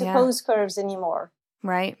afraid to pose curves anymore.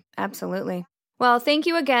 Right. Absolutely. Well, thank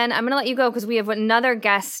you again. I'm going to let you go because we have another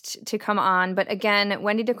guest to come on. But again,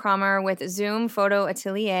 Wendy de Kramer with Zoom Photo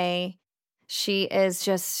Atelier. She is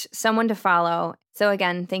just someone to follow. So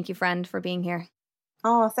again, thank you, friend, for being here.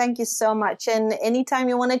 Oh, thank you so much. And anytime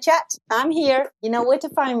you want to chat, I'm here. You know where to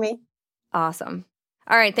find me. Awesome.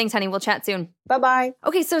 All right. Thanks, honey. We'll chat soon. Bye-bye.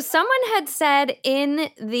 Okay. So someone had said in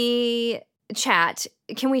the chat,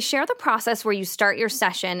 can we share the process where you start your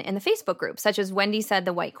session in the Facebook group, such as Wendy said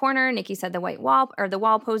the white corner, Nikki said the white wall or the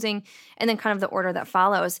wall posing, and then kind of the order that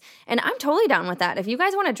follows. And I'm totally down with that. If you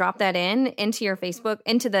guys want to drop that into your Facebook,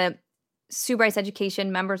 into the Sue Bryce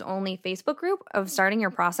Education members only Facebook group of starting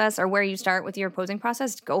your process or where you start with your posing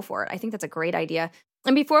process, go for it. I think that's a great idea.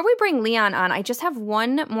 And before we bring Leon on, I just have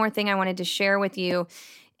one more thing I wanted to share with you.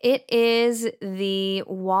 It is the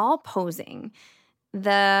wall posing.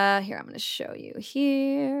 Here, I'm going to show you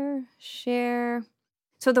here, share.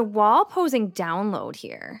 So the wall posing download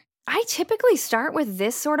here, I typically start with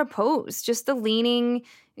this sort of pose, just the leaning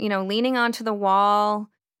onto the wall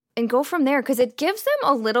and go from there because it gives them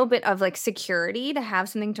a little bit of like security to have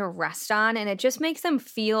something to rest on and it just makes them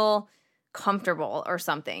feel comfortable or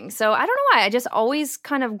something. So I don't know why, I just always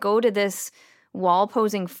kind of go to this wall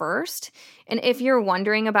posing first. And if you're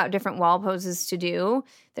wondering about different wall poses to do,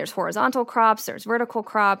 there's horizontal crops, there's vertical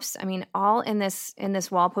crops. I mean, all in this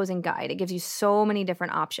wall posing guide. It gives you so many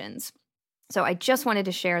different options. So I just wanted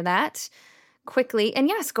to share that quickly. And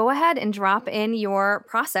yes, go ahead and drop in your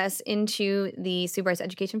process into the Sue Bryce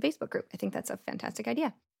Education Facebook group. I think that's a fantastic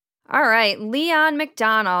idea. All right, Leon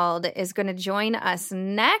McDonald is going to join us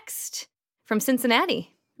next from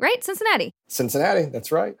Cincinnati, right? Cincinnati,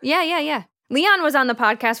 that's right. Yeah. Leon was on the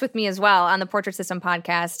podcast with me as well, on the Portrait System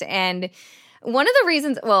podcast. And one of the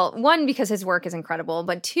reasons, well, one, because his work is incredible,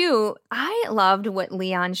 but two, I loved what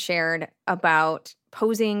Leon shared about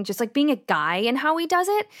posing, just like being a guy and how he does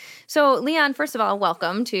it. So Leon, first of all,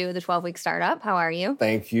 welcome to the 12-Week Startup. How are you?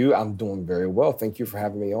 Thank you. I'm doing very well. Thank you for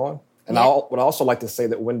having me on. And Yeah. I would also like to say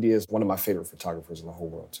that Wendy is one of my favorite photographers in the whole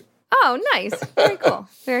world, too. Oh, nice. Very cool.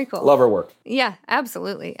 Very cool. Love her work. Yeah,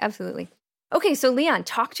 absolutely. Absolutely. Okay, so Leon,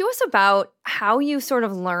 talk to us about how you sort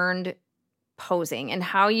of learned posing and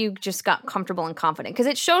how you just got comfortable and confident, because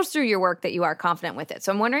it shows through your work that you are confident with it.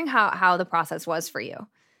 So I'm wondering how the process was for you.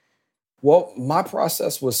 Well, my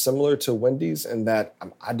process was similar to Wendy's in that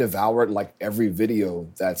I devoured like every video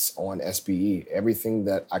that's on SBE, everything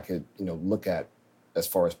that I could, look at as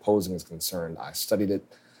far as posing is concerned. I studied it,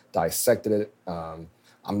 dissected it.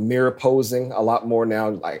 I'm mirror posing a lot more now,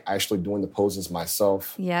 like actually doing the poses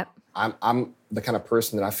myself. Yep. I'm the kind of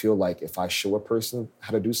person that I feel like if I show a person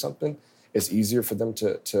how to do something, it's easier for them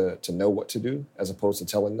to know what to do as opposed to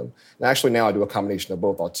telling them. And actually now I do a combination of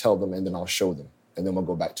both. I'll tell them and then I'll show them and then we'll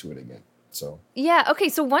go back to it again. So yeah, okay.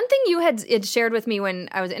 So one thing you had shared with me when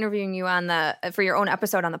I was interviewing you for your own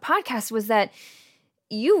episode on the podcast was that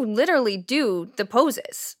you literally do the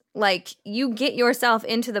poses. Like you get yourself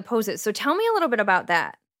into the poses. So tell me a little bit about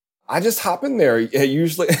that. I just hop in there.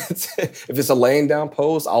 Usually, if it's a laying down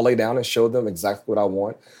pose, I'll lay down and show them exactly what I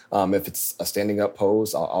want. If it's a standing up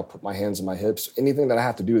pose, I'll put my hands on my hips. Anything that I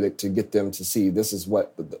have to do to get them to see this is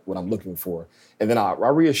what I'm looking for. And then I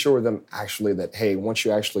reassure them actually that, hey, once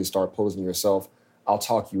you actually start posing yourself, I'll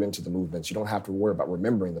talk you into the movements. You don't have to worry about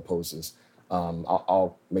remembering the poses.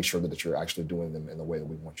 I'll make sure that you're actually doing them in the way that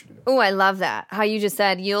we want you to do. Oh, I love that. How you just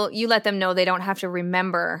said you let them know they don't have to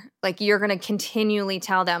remember. Like you're going to continually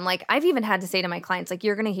tell them. Like I've even had to say to my clients, like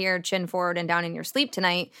you're going to hear chin forward and down in your sleep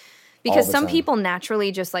tonight, because some people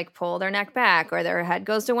naturally just like pull their neck back or their head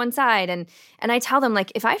goes to one side. And I tell them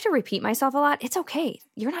like, if I have to repeat myself a lot, it's okay.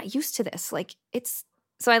 You're not used to this. Like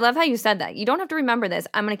so I love how you said that. You don't have to remember this.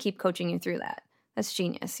 I'm going to keep coaching you through that. That's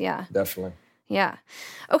genius. Yeah. Definitely. Yeah.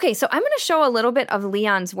 Okay, so I'm going to show a little bit of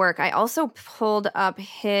Leon's work. I also pulled up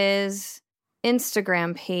his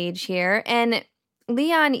Instagram page here. And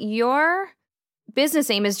Leon, your business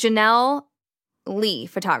name is Janelle Lee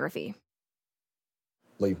Photography.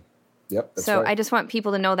 Lee. Yep, that's so right. I just want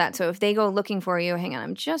people to know that. So if they go looking for you, hang on,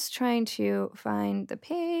 I'm just trying to find the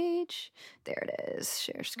page. There it is.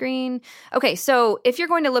 Share screen. Okay, so if you're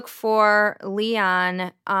going to look for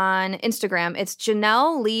Leon on Instagram, it's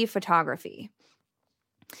Janelle Lee Photography.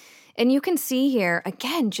 And you can see here,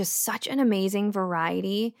 again, just such an amazing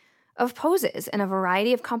variety of poses and a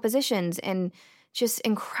variety of compositions and just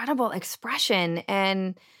incredible expression.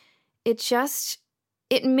 And it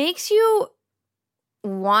makes you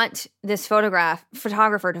want this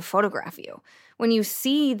photographer to photograph you. When you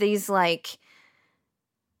see these like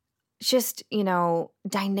just,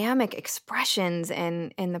 dynamic expressions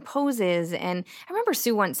and the poses. And I remember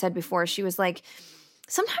Sue once said before, she was like,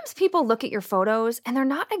 sometimes people look at your photos and they're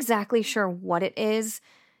not exactly sure what it is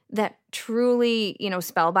that truly,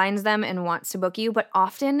 spellbinds them and wants to book you. But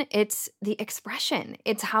often it's the expression.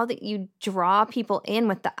 It's how that you draw people in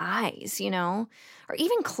with the eyes, or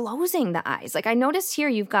even closing the eyes. Like I noticed here,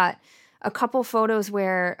 you've got a couple photos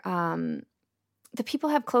where the people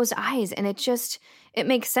have closed eyes, and it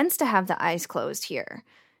makes sense to have the eyes closed here.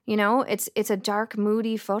 It's a dark,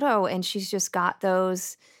 moody photo, and she's just got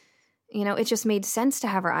those, it just made sense to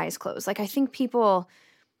have her eyes closed. Like I think people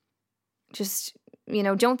just,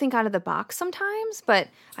 don't think out of the box sometimes, but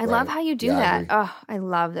I love how you do that. Oh, I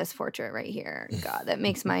love this portrait right here. God, that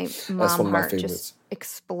makes my mom heart just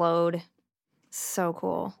explode. So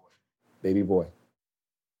cool. Baby boy.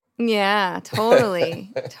 Yeah,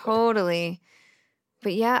 totally. Totally.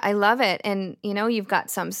 But yeah, I love it. And, you've got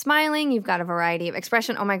some smiling, you've got a variety of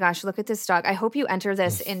expression. Oh my gosh, look at this dog. I hope you enter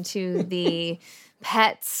this into the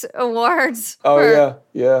Pets Awards. Oh,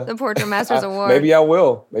 yeah. The Portrait Masters Award. Maybe I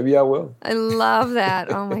will. I love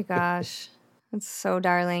that. Oh my gosh. It's so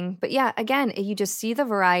darling. But yeah, again, you just see the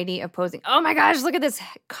variety of posing. Oh my gosh, look at this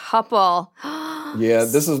couple. Yeah,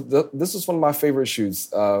 this is one of my favorite shoots.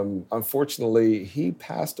 Unfortunately, he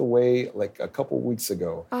passed away like a couple weeks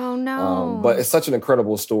ago. Oh no! But it's such an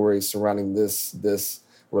incredible story surrounding this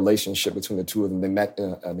relationship between the two of them. They met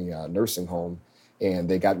in a nursing home, and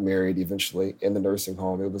they got married eventually in the nursing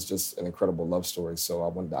home. It was just an incredible love story. So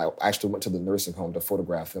I actually went to the nursing home to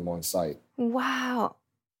photograph him on site. Wow.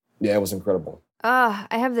 Yeah, it was incredible. I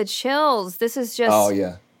have the chills. This is just. Oh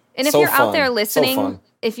yeah. And if so you're fun. out there listening, so fun.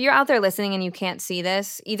 If you're out there listening and you can't see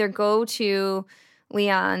this, either go to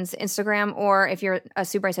Leon's Instagram, or if you're a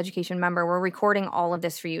Sue Bryce Education member, we're recording all of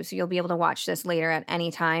this for you. So you'll be able to watch this later at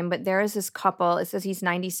any time. But there is this couple, it says he's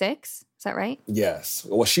 96. Is that right? Yes.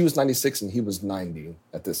 Well, she was 96 and he was 90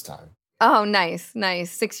 at this time. Oh, nice.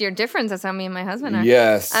 6-year difference. That's how me and my husband are.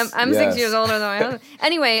 Yes. I'm 6 years older than my husband.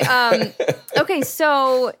 Anyway, okay,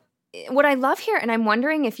 so what I love here, and I'm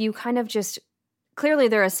wondering if you kind of just, clearly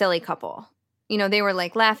they're a silly couple. You know, they were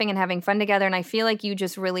like laughing and having fun together, and I feel like you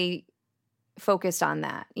just really focused on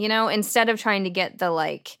that, you know, instead of trying to get the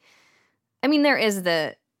like, I mean, there is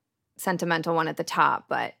the sentimental one at the top,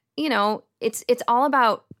 but you know, it's all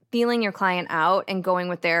about feeling your client out and going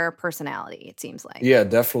with their personality, it seems like. Yeah,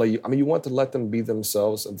 definitely. I mean, you want to let them be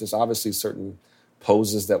themselves. There's obviously certain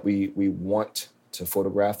poses that we want to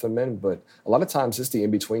photograph them in, but a lot of times it's the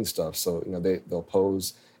in-between stuff. So, you know, they'll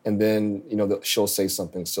pose, and then, you know, she'll say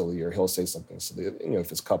something silly or he'll say something silly, you know,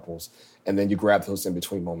 if it's couples. And then you grab those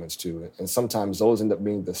in-between moments too. And sometimes those end up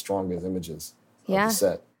being the strongest images of the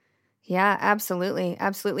set. Yeah, absolutely.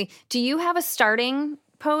 Absolutely. Do you have a starting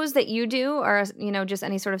pose that you do, or, you know, just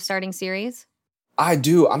any sort of starting series? I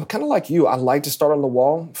do. I'm kind of like you. I like to start on the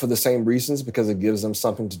wall for the same reasons, because it gives them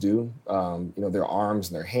something to do. You know, their arms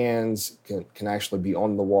and their hands can actually be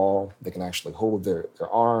on the wall. They can actually hold their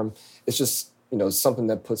arm. It's just, you know, something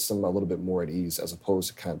that puts them a little bit more at ease, as opposed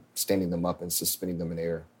to kind of standing them up and suspending them in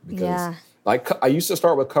air. Because like I used to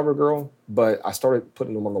start with CoverGirl, but I started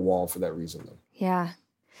putting them on the wall for that reason, though. Yeah.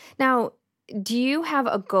 Now, do you have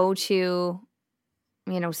a go-to,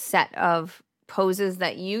 you know, set of poses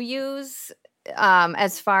that you use?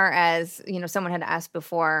 As far as, you know, someone had asked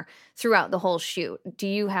before, throughout the whole shoot, do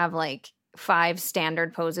you have like 5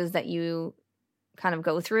 standard poses that you kind of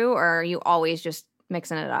go through, or are you always just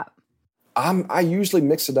mixing it up? I usually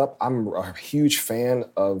mix it up. I'm a huge fan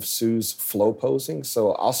of Sue's flow posing.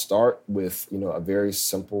 So I'll start with, you know, a very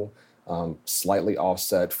simple, slightly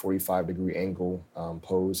offset 45-degree angle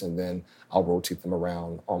pose, and then I'll rotate them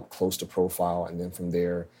around close to profile, and then from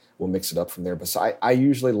there, we'll mix it up from there. But so I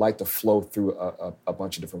usually like to flow through a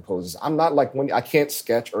bunch of different poses. I'm not like I can't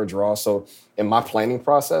sketch or draw. So in my planning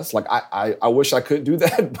process, like I wish I could do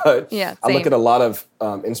that, but yeah, I look at a lot of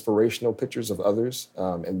inspirational pictures of others,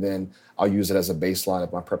 and then I'll use it as a baseline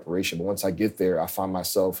of my preparation. But once I get there, I find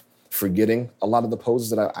myself forgetting a lot of the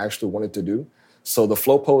poses that I actually wanted to do. So the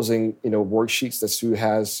flow posing, you know, worksheets that Sue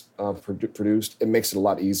has produced, it makes it a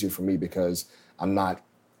lot easier for me, because I'm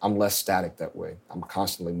less static that way. I'm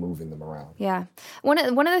constantly moving them around. Yeah. One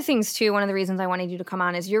of the things, too, one of the reasons I wanted you to come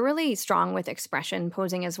on is you're really strong with expression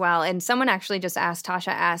posing as well. And someone actually just asked, Tasha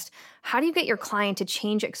asked, how do you get your client to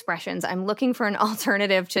change expressions? I'm looking for an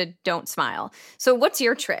alternative to don't smile. So what's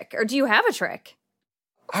your trick? Or do you have a trick?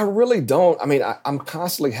 I really don't. I mean, I'm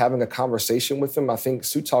constantly having a conversation with them. I think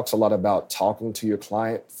Sue talks a lot about talking to your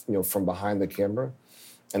client, you know, from behind the camera.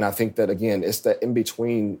 And I think that, again, it's that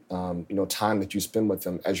in-between, you know, time that you spend with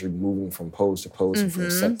them as you're moving from pose to pose and from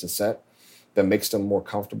set to set, that makes them more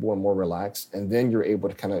comfortable and more relaxed. And then you're able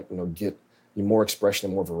to kind of, you know, get more expression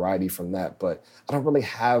and more variety from that. But I don't really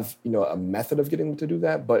have, you know, a method of getting them to do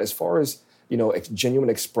that. But as far as, you know, genuine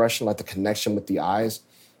expression, like the connection with the eyes,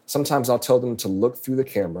 sometimes I'll tell them to look through the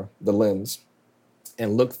camera, the lens,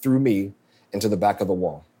 and look through me into the back of the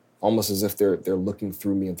wall, almost as if they're looking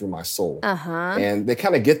through me and through my soul. And they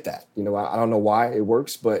kind of get that. You know, I don't know why it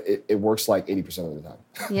works, but it works like 80% of the time.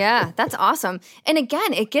 Yeah, that's awesome. And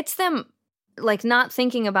again, it gets them like not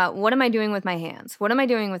thinking about, what am I doing with my hands? What am I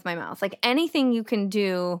doing with my mouth? Like anything you can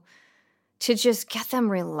do to just get them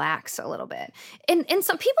relaxed a little bit. And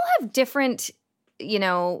some people have different, you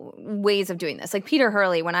know, ways of doing this. Like Peter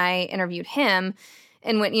Hurley, when I interviewed him,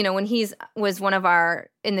 and when he's was one of our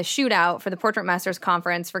in the shootout for the Portrait Masters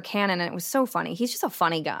conference for Canon, and it was so funny. He's just a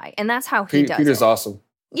funny guy, and that's how he does Peter's it. awesome.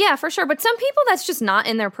 Yeah, for sure. But some people, that's just not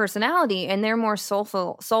in their personality, and they're more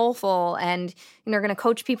soulful, and they're going to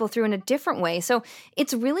coach people through in a different way. So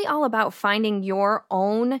it's really all about finding your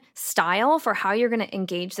own style for how you're going to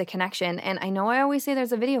engage the connection. And I know I always say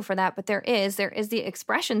there's a video for that, but there is the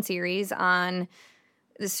expression series on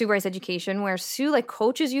the Sue Bryce Education, where Sue like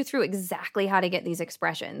coaches you through exactly how to get these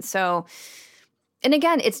expressions. So And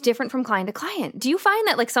again, it's different from client to client. Do you find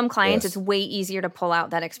that like some clients, Yes. it's way easier to pull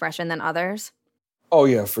out that expression than others? Oh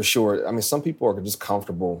yeah, for sure. I mean, some people are just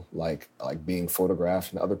comfortable like being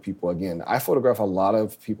photographed, and other people, again, I photograph a lot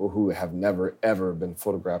of people who have never ever been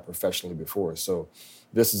photographed professionally before. So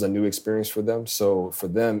this is a new experience for them. So for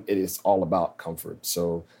them, it is all about comfort.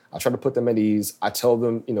 So I try to put them at ease. I tell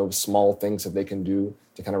them, small things that they can do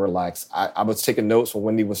to kind of relax. I was taking notes when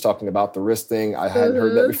Wendy was talking about the wrist thing. I hadn't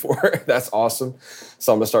heard that before. That's awesome.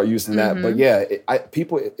 So I'm gonna start using that. But yeah,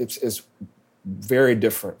 it's very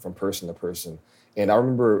different from person to person. And I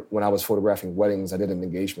remember when I was photographing weddings, I did an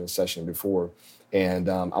engagement session before, and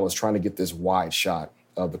I was trying to get this wide shot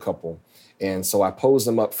of the couple. And so I pose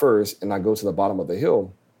them up first, and I go to the bottom of the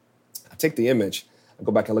hill. I take the image, I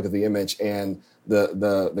go back and look at the image, and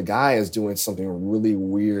the guy is doing something really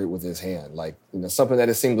weird with his hand, like something that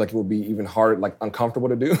it seemed like it would be even hard, like uncomfortable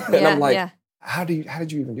to do. And I'm like, how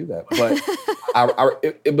did you even do that? But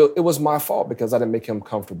it was my fault because I didn't make him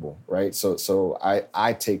comfortable, right? So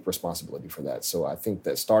I take responsibility for that. So I think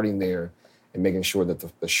that starting there and making sure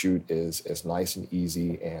that the shoot is nice and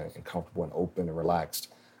easy and comfortable and open and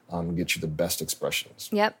relaxed get you the best expressions.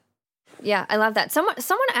 Yep. Yeah, I love that. Someone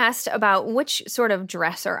asked about which sort of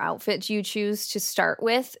dress or outfit you choose to start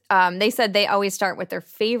with. They said they always start with their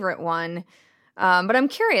favorite one. But I'm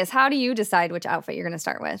curious, how do you decide which outfit you're going to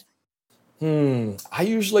start with? I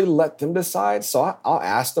usually let them decide. So I'll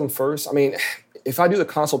ask them first. I mean, if I do the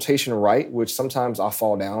consultation right, which sometimes I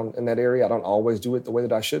fall down in that area, I don't always do it the way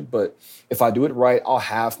that I should. But if I do it right, I'll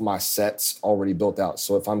have my sets already built out.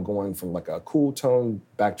 So if I'm going from like a cool tone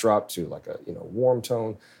backdrop to like a warm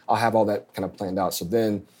tone, I'll have all that kind of planned out. So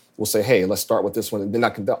then we'll say, hey, let's start with this one. And then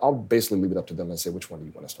I'll basically leave it up to them and say, which one do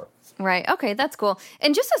you want to start with? Right. Okay, that's cool.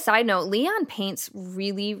 And just a side note, Leon paints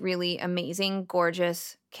really, really amazing,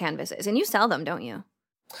 gorgeous canvases. And you sell them, don't you?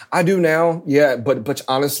 I do now, yeah. But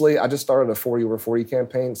honestly, I just started a 40 over 40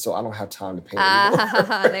 campaign, so I don't have time to paint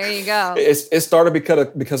anymore. There you go. It started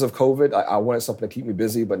because of COVID. I wanted something to keep me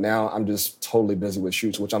busy, but now I'm just totally busy with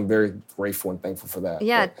shoots, which I'm very grateful and thankful for that.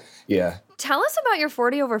 Yeah. But, yeah. Tell us about your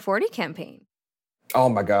 40 over 40 campaign. Oh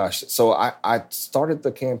my gosh. So I started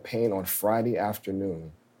the campaign on Friday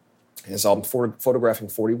afternoon. And so I'm photographing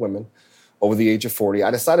 40 women over the age of 40. I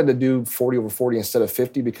decided to do 40 over 40 instead of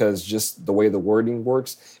 50 because just the way the wording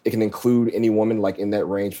works, it can include any woman like in that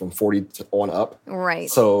range from 40 on up. Right.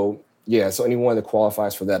 So yeah, so anyone that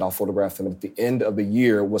qualifies for that, I'll photograph them. At the end of the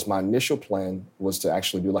year was my initial plan was to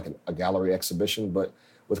actually do like a gallery exhibition. But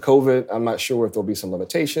with COVID, I'm not sure if there'll be some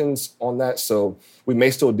limitations on that. So we may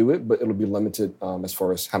still do it, but it'll be limited as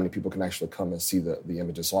far as how many people can actually come and see the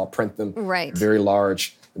images. So I'll print them very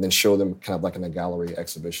large and then show them kind of like in a gallery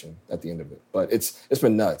exhibition at the end of it. But it's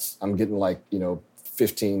been nuts. I'm getting like,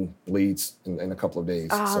 15 leads in a couple of days.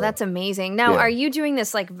 Oh, so, that's amazing. Now, Are you doing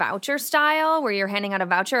this like voucher style where you're handing out a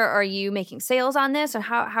voucher? Or are you making sales on this? Or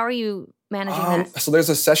how are you managing that? So there's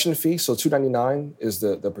a session fee. So $2.99 is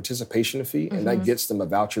the participation fee. And that gets them a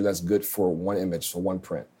voucher that's good for one image, for one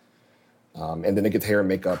print. And then they get the hair and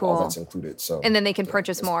makeup, all that's included. So, and then they can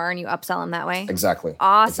purchase more and you upsell them that way? Exactly.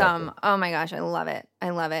 Awesome. Exactly. Oh my gosh, I love it. I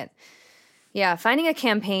love it. Yeah, finding a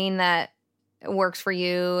campaign that works for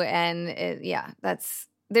you and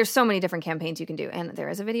there's so many different campaigns you can do. And there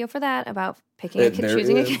is a video for that about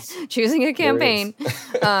choosing a campaign.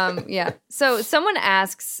 Yeah. So someone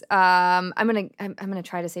asks, I'm gonna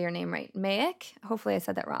try to say your name right. Mayek? Hopefully I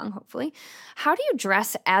said that wrong, hopefully. How do you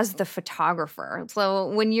dress as the photographer? So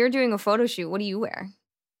when you're doing a photo shoot, what do you wear?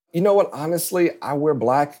 You know what? Honestly, I wear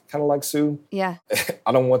black, kind of like Sue. Yeah.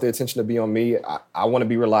 I don't want the attention to be on me. I want to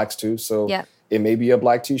be relaxed too. So it may be a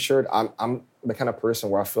black t-shirt. I'm the kind of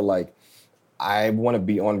person where I feel like I want to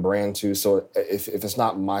be on brand too. So if it's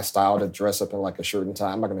not my style to dress up in like a shirt and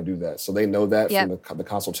tie, I'm not going to do that. So they know that from the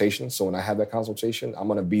consultation. So when I have that consultation, I'm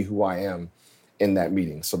going to be who I am in that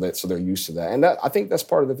meeting. So they're used to that. And I think that's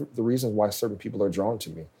part of the reason why certain people are drawn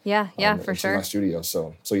to me. Yeah, for sure. My studio.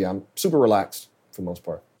 So yeah, I'm super relaxed for the most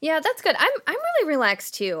part. Yeah, that's good. I'm really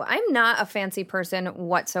relaxed too. I'm not a fancy person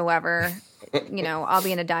whatsoever. I'll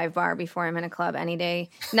be in a dive bar before I'm in a club any day.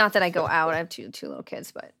 Not that I go out. I have two little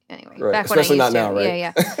kids, but anyway. Right. Back Especially when I used not to. now, right?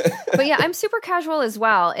 Yeah. But yeah, I'm super casual as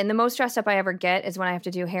well. And the most dressed up I ever get is when I have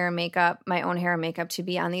to do hair and makeup, my own hair and makeup to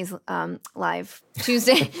be on these live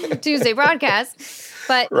Tuesday broadcasts.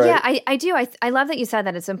 But yeah, I do. I love that you said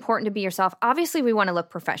that it's important to be yourself. Obviously, we want to look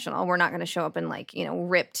professional. We're not going to show up in like,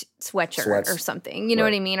 ripped sweatshirt or something. You know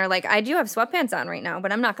what I mean? Or like, I do have sweatpants on right now,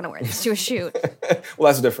 but I'm not going to wear this to a shoot.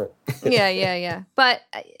 Well, that's different. Yeah. But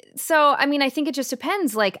so, I mean, I think it just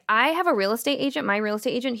depends. Like, I have a real estate agent. My real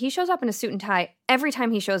estate agent, he shows up in a suit and tie every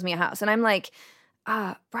time he shows me a house. And I'm like,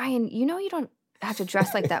 Brian, you don't have to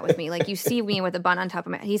dress like that with me. Like, you see me with a bun on top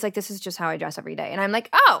of my, he's like, this is just how I dress every day. And I'm like,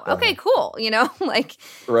 oh, okay, cool. Like,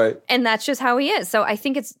 right. And that's just how he is. So I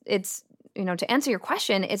think it's, to answer your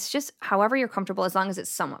question, it's just however you're comfortable, as long as it's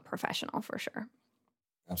somewhat professional, for sure.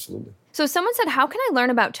 Absolutely. So someone said, how can I learn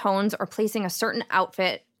about tones or placing a certain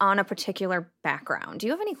outfit on a particular background? Do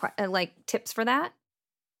you have any tips for that?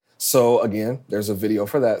 So again, there's a video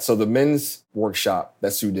for that. So the men's workshop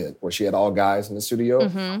that Sue did, where she had all guys in the studio,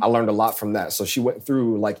 I learned a lot from that. So she went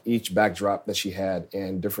through like each backdrop that she had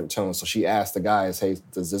in different tones. So she asked the guys, hey,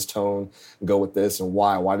 does this tone go with this and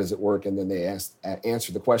why? Why does it work? And then they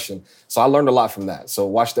answered the question. So I learned a lot from that. So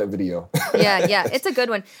watch that video. Yeah. It's a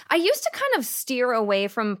good one. I used to kind of steer away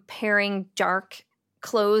from pairing dark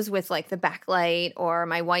clothes with like the backlight or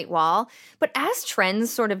my white wall. But as trends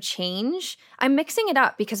sort of change, I'm mixing it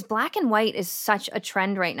up because black and white is such a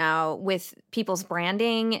trend right now with people's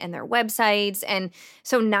branding and their websites. And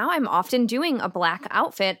so now I'm often doing a black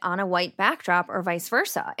outfit on a white backdrop or vice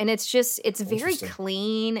versa. And it's very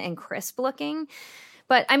clean and crisp looking.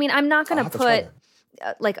 But I mean, I'm not going to put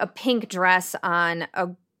like a pink dress on a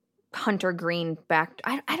hunter green back.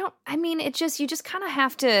 You just kind of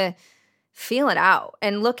have to feel it out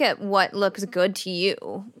and look at what looks good to you,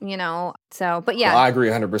 So, but yeah. Well, I agree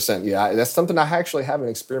 100%. Yeah, that's something I actually have an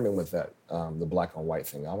experiment with that, the black on white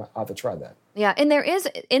thing. I'll have to try that. Yeah, and there is,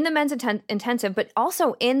 in the men's intensive, but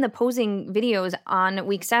also in the posing videos on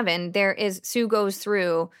week 7, Sue goes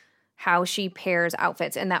through how she pairs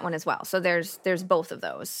outfits in that one as well. So there's both of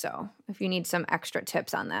those. So if you need some extra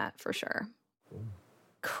tips on that, for sure.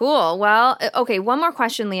 Cool. Well, okay, one more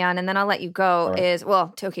question, Leon, and then I'll let you go.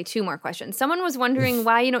 Right. 2 more questions. Someone was wondering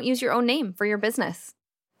why you don't use your own name for your business.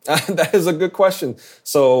 That is a good question.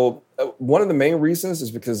 So one of the main reasons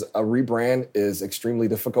is because a rebrand is extremely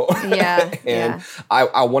difficult. Yeah. And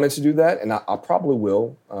I wanted to do that, and I probably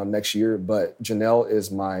will next year, but Janelle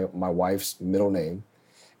is my wife's middle name.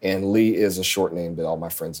 And Lee is a short name that all my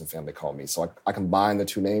friends and family call me. So I combined the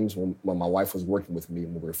 2 names when my wife was working with me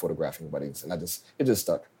when we were photographing weddings, and it just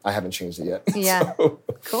stuck. I haven't changed it yet. Yeah.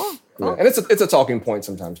 Cool. Yeah. And it's a talking point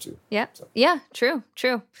sometimes too. Yeah. So. Yeah. True.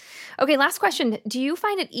 Okay. Last question. Do you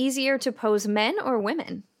find it easier to pose men or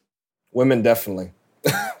women? Women, definitely,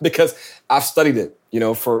 because I've studied it,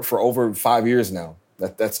 for over 5 years now.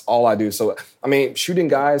 That's all I do. So I mean, shooting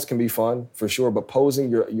guys can be fun for sure, but posing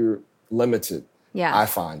you're limited. Yeah, I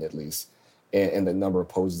find at least, in the number of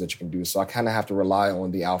poses that you can do. So I kind of have to rely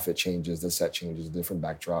on the outfit changes, the set changes, different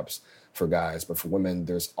backdrops for guys. But for women,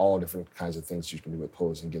 there's all different kinds of things you can do with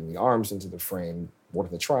posing, getting the arms into the frame,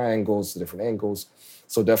 working the triangles, the different angles.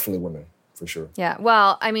 So definitely women, for sure. Yeah,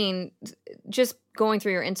 well, I mean, just going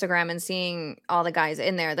through your Instagram and seeing all the guys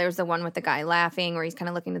in there's the one with the guy laughing where he's kind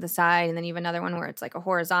of looking to the side, and then you have another one where it's like a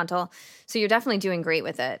horizontal. So you're definitely doing great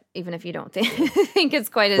with it, even if you don't think it's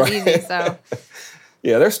quite as easy. So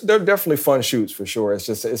yeah, they're definitely fun shoots for sure. It's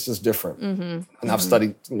just different. And I've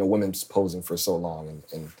studied women's posing for so long,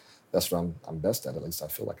 and that's what I'm best at least I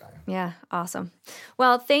feel like I am. Yeah, awesome.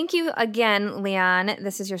 Well, thank you again, Leon.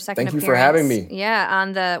 This is your second appearance. Thank you for having me. Yeah,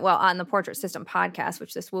 on the Portrait System podcast,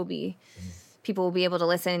 which this will be. People will be able to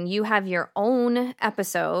listen. You have your own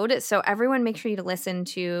episode. So everyone make sure you listen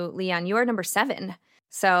to Leon. You are number 7.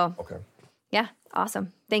 So okay. Yeah,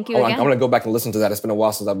 awesome. Thank you again. I'm going to go back and listen to that. It's been a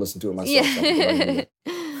while since I've listened to it myself.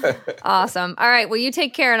 Yeah. Awesome. All right. Well, you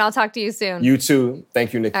take care and I'll talk to you soon. You too.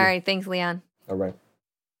 Thank you, Nikki. All right. Thanks, Leon. All right.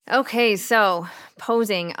 Okay, so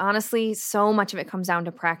posing, honestly, so much of it comes down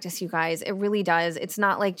to practice, you guys. It really does. It's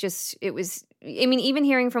not like even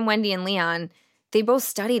hearing from Wendy and Leon, they both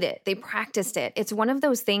studied it. They practiced it. It's one of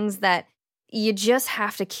those things that you just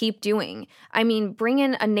have to keep doing. I mean, bring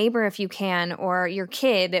in a neighbor if you can, or your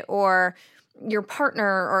kid, or your partner,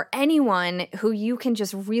 or anyone who you can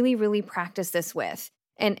just really, really practice this with.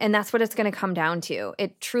 And that's what it's going to come down to.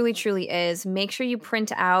 It truly, truly is. Make sure you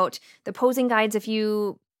print out the posing guides if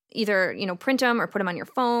you either, print them or put them on your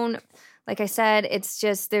phone. Like I said, it's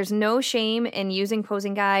just, there's no shame in using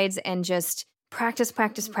posing guides, and just practice,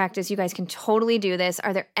 practice, practice. You guys can totally do this.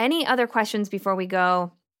 Are there any other questions before we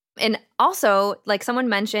go? And also, like someone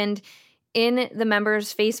mentioned, in the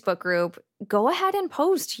members Facebook group, go ahead and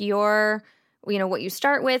post your, what you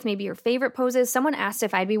start with, maybe your favorite poses. Someone asked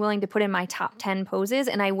if I'd be willing to put in my top 10 poses,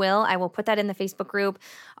 and I will. I will put that in the Facebook group.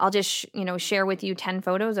 I'll just, share with you 10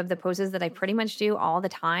 photos of the poses that I pretty much do all the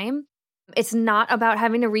time. It's not about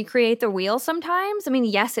having to recreate the wheel sometimes. I mean,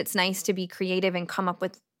 yes, it's nice to be creative and come up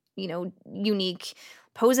with unique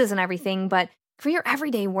poses and everything. But for your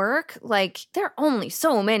everyday work, there are only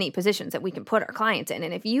so many positions that we can put our clients in.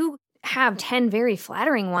 And if you have 10 very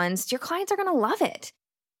flattering ones, your clients are going to love it.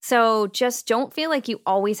 So just don't feel like you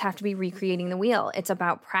always have to be recreating the wheel. It's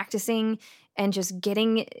about practicing and just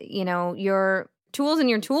getting, your tools in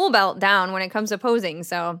your tool belt down when it comes to posing.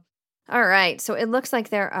 So, all right. So it looks like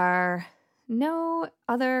there are no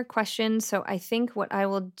other questions. So I think what I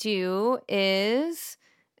will do is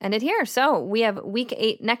end it here. So we have week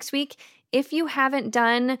 8 next week. If you haven't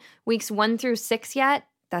done weeks 1 through 6 yet,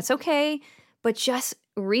 that's okay. But just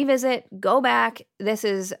revisit, go back. This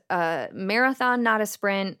is a marathon, not a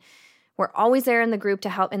sprint. We're always there in the group to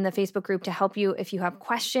help, in the Facebook group, to help you if you have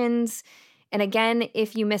questions. And again,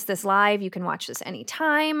 if you miss this live, you can watch this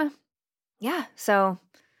anytime. Yeah, so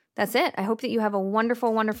that's it. I hope that you have a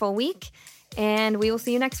wonderful, wonderful week, and we will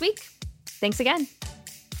see you next week. Thanks again.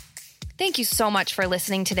 Thank you so much for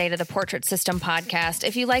listening today to the Portrait System podcast.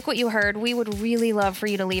 If you like what you heard, we would really love for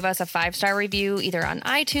you to leave us a 5-star review either on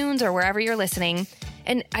iTunes or wherever you're listening.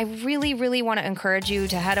 And I really, really want to encourage you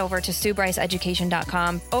to head over to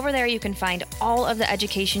SueBryceEducation.com. Over there, you can find all of the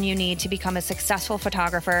education you need to become a successful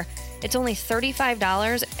photographer. It's only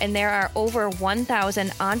 $35, and there are over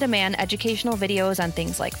 1,000 on-demand educational videos on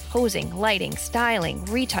things like posing, lighting, styling,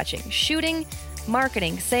 retouching, shooting,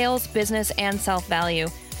 marketing, sales, business, and self-value.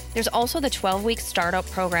 There's also the 12-week startup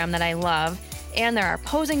program that I love. And there are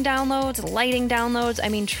posing downloads, lighting downloads. I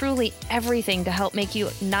mean, truly everything to help make you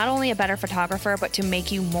not only a better photographer, but to make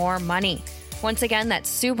you more money. Once again, that's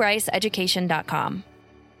SueBryceEducation.com.